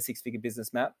 the 6-figure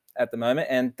business map at the moment.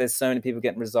 And there's so many people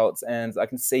getting results, and I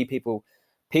can see people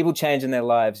changing their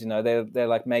lives. They're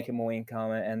like making more income,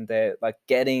 and they're like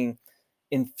getting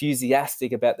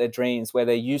enthusiastic about their dreams where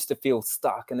they used to feel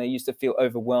stuck and they used to feel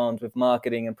overwhelmed with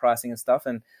marketing and pricing and stuff.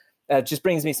 And it just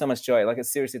brings me so much joy. Like it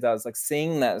seriously does. Like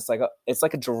seeing that, it's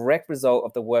like a direct result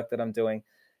of the work that I'm doing.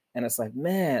 And it's like,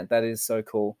 man, that is so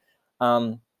cool.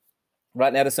 Right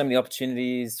now, there's so many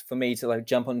opportunities for me to like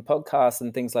jump on podcasts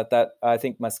and things like that. I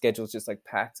think my schedule is just like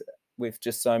packed with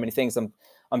just so many things. I'm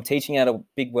teaching at a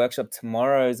big workshop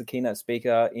tomorrow as a keynote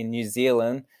speaker in New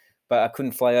Zealand, but I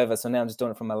couldn't fly over. So now I'm just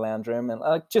doing it from my lounge room, and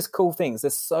just cool things.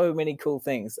 There's so many cool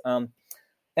things. And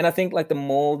I think like the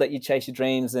more that you chase your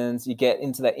dreams and you get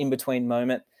into that in-between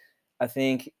moment, I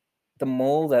think the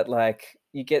more that like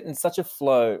you get in such a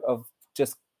flow of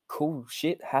just cool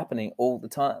shit happening all the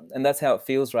time. And that's how it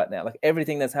feels right now. Like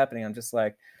everything that's happening, I'm just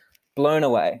like blown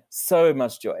away. So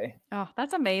much joy. Oh,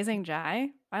 that's amazing,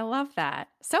 Jai. I love that.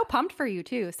 So pumped for you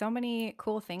too. So many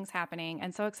cool things happening,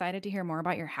 and so excited to hear more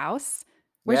about your house.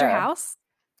 Where's your house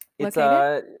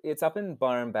located? It's up in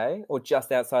Byron Bay, or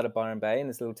just outside of Byron Bay, in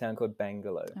this little town called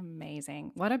Bangalow.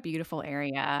 Amazing. What a beautiful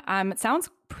area. It sounds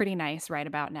pretty nice right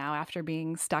about now after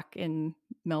being stuck in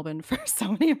Melbourne for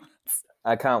so many months.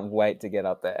 I can't wait to get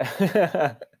up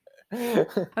there.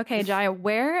 Okay, Jai,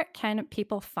 where can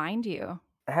people find you?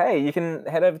 Hey, you can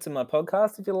head over to my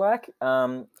podcast if you like.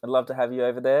 I'd love to have you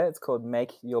over there. It's called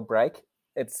Make Your Break.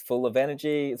 It's full of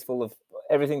energy. It's full of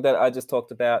everything that I just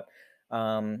talked about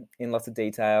in lots of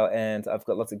detail. And I've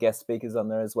got lots of guest speakers on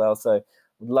there as well. So I'd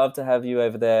love to have you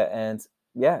over there. And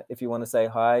yeah, if you want to say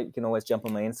hi, you can always jump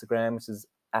on my Instagram, which is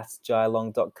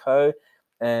 @jailong.co.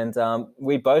 And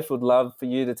we both would love for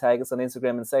you to tag us on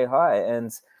Instagram and say hi.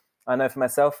 And I know for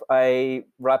myself, I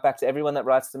write back to everyone that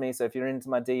writes to me. So if you're into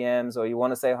my DMs or you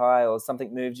want to say hi, or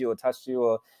something moved you or touched you,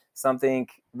 or something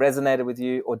resonated with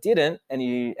you or didn't, and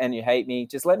you hate me,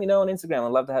 just let me know on Instagram.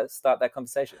 I'd love to start that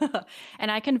conversation.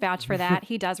 And I can vouch for that.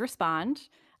 He does respond.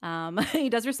 He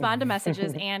does respond to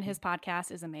messages, and his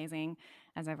podcast is amazing,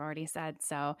 as I've already said.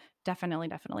 So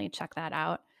definitely check that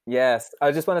out. Yes.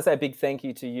 I just want to say a big thank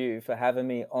you to you for having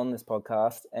me on this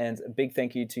podcast, and a big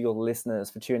thank you to your listeners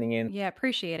for tuning in. Yeah,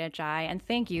 appreciate it, Jai. And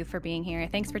thank you for being here.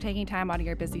 Thanks for taking time out of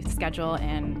your busy schedule,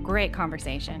 and great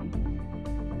conversation.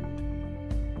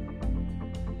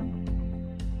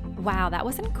 Wow, that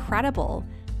was incredible.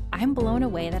 I'm blown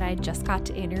away that I just got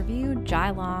to interview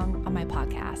Jai Long on my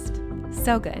podcast.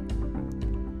 So good.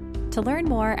 To learn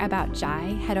more about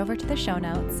Jai, head over to the show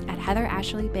notes at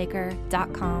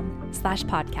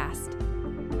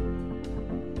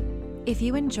heatherashleybaker.com/podcast. If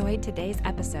you enjoyed today's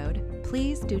episode,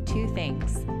 please do 2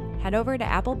 things. Head over to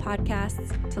Apple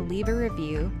Podcasts to leave a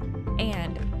review,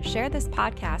 and share this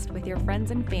podcast with your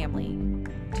friends and family.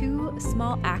 2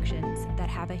 small actions that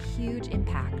have a huge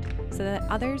impact so that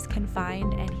others can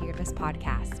find and hear this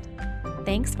podcast.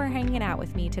 Thanks for hanging out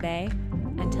with me today.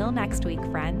 Until next week,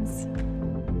 friends.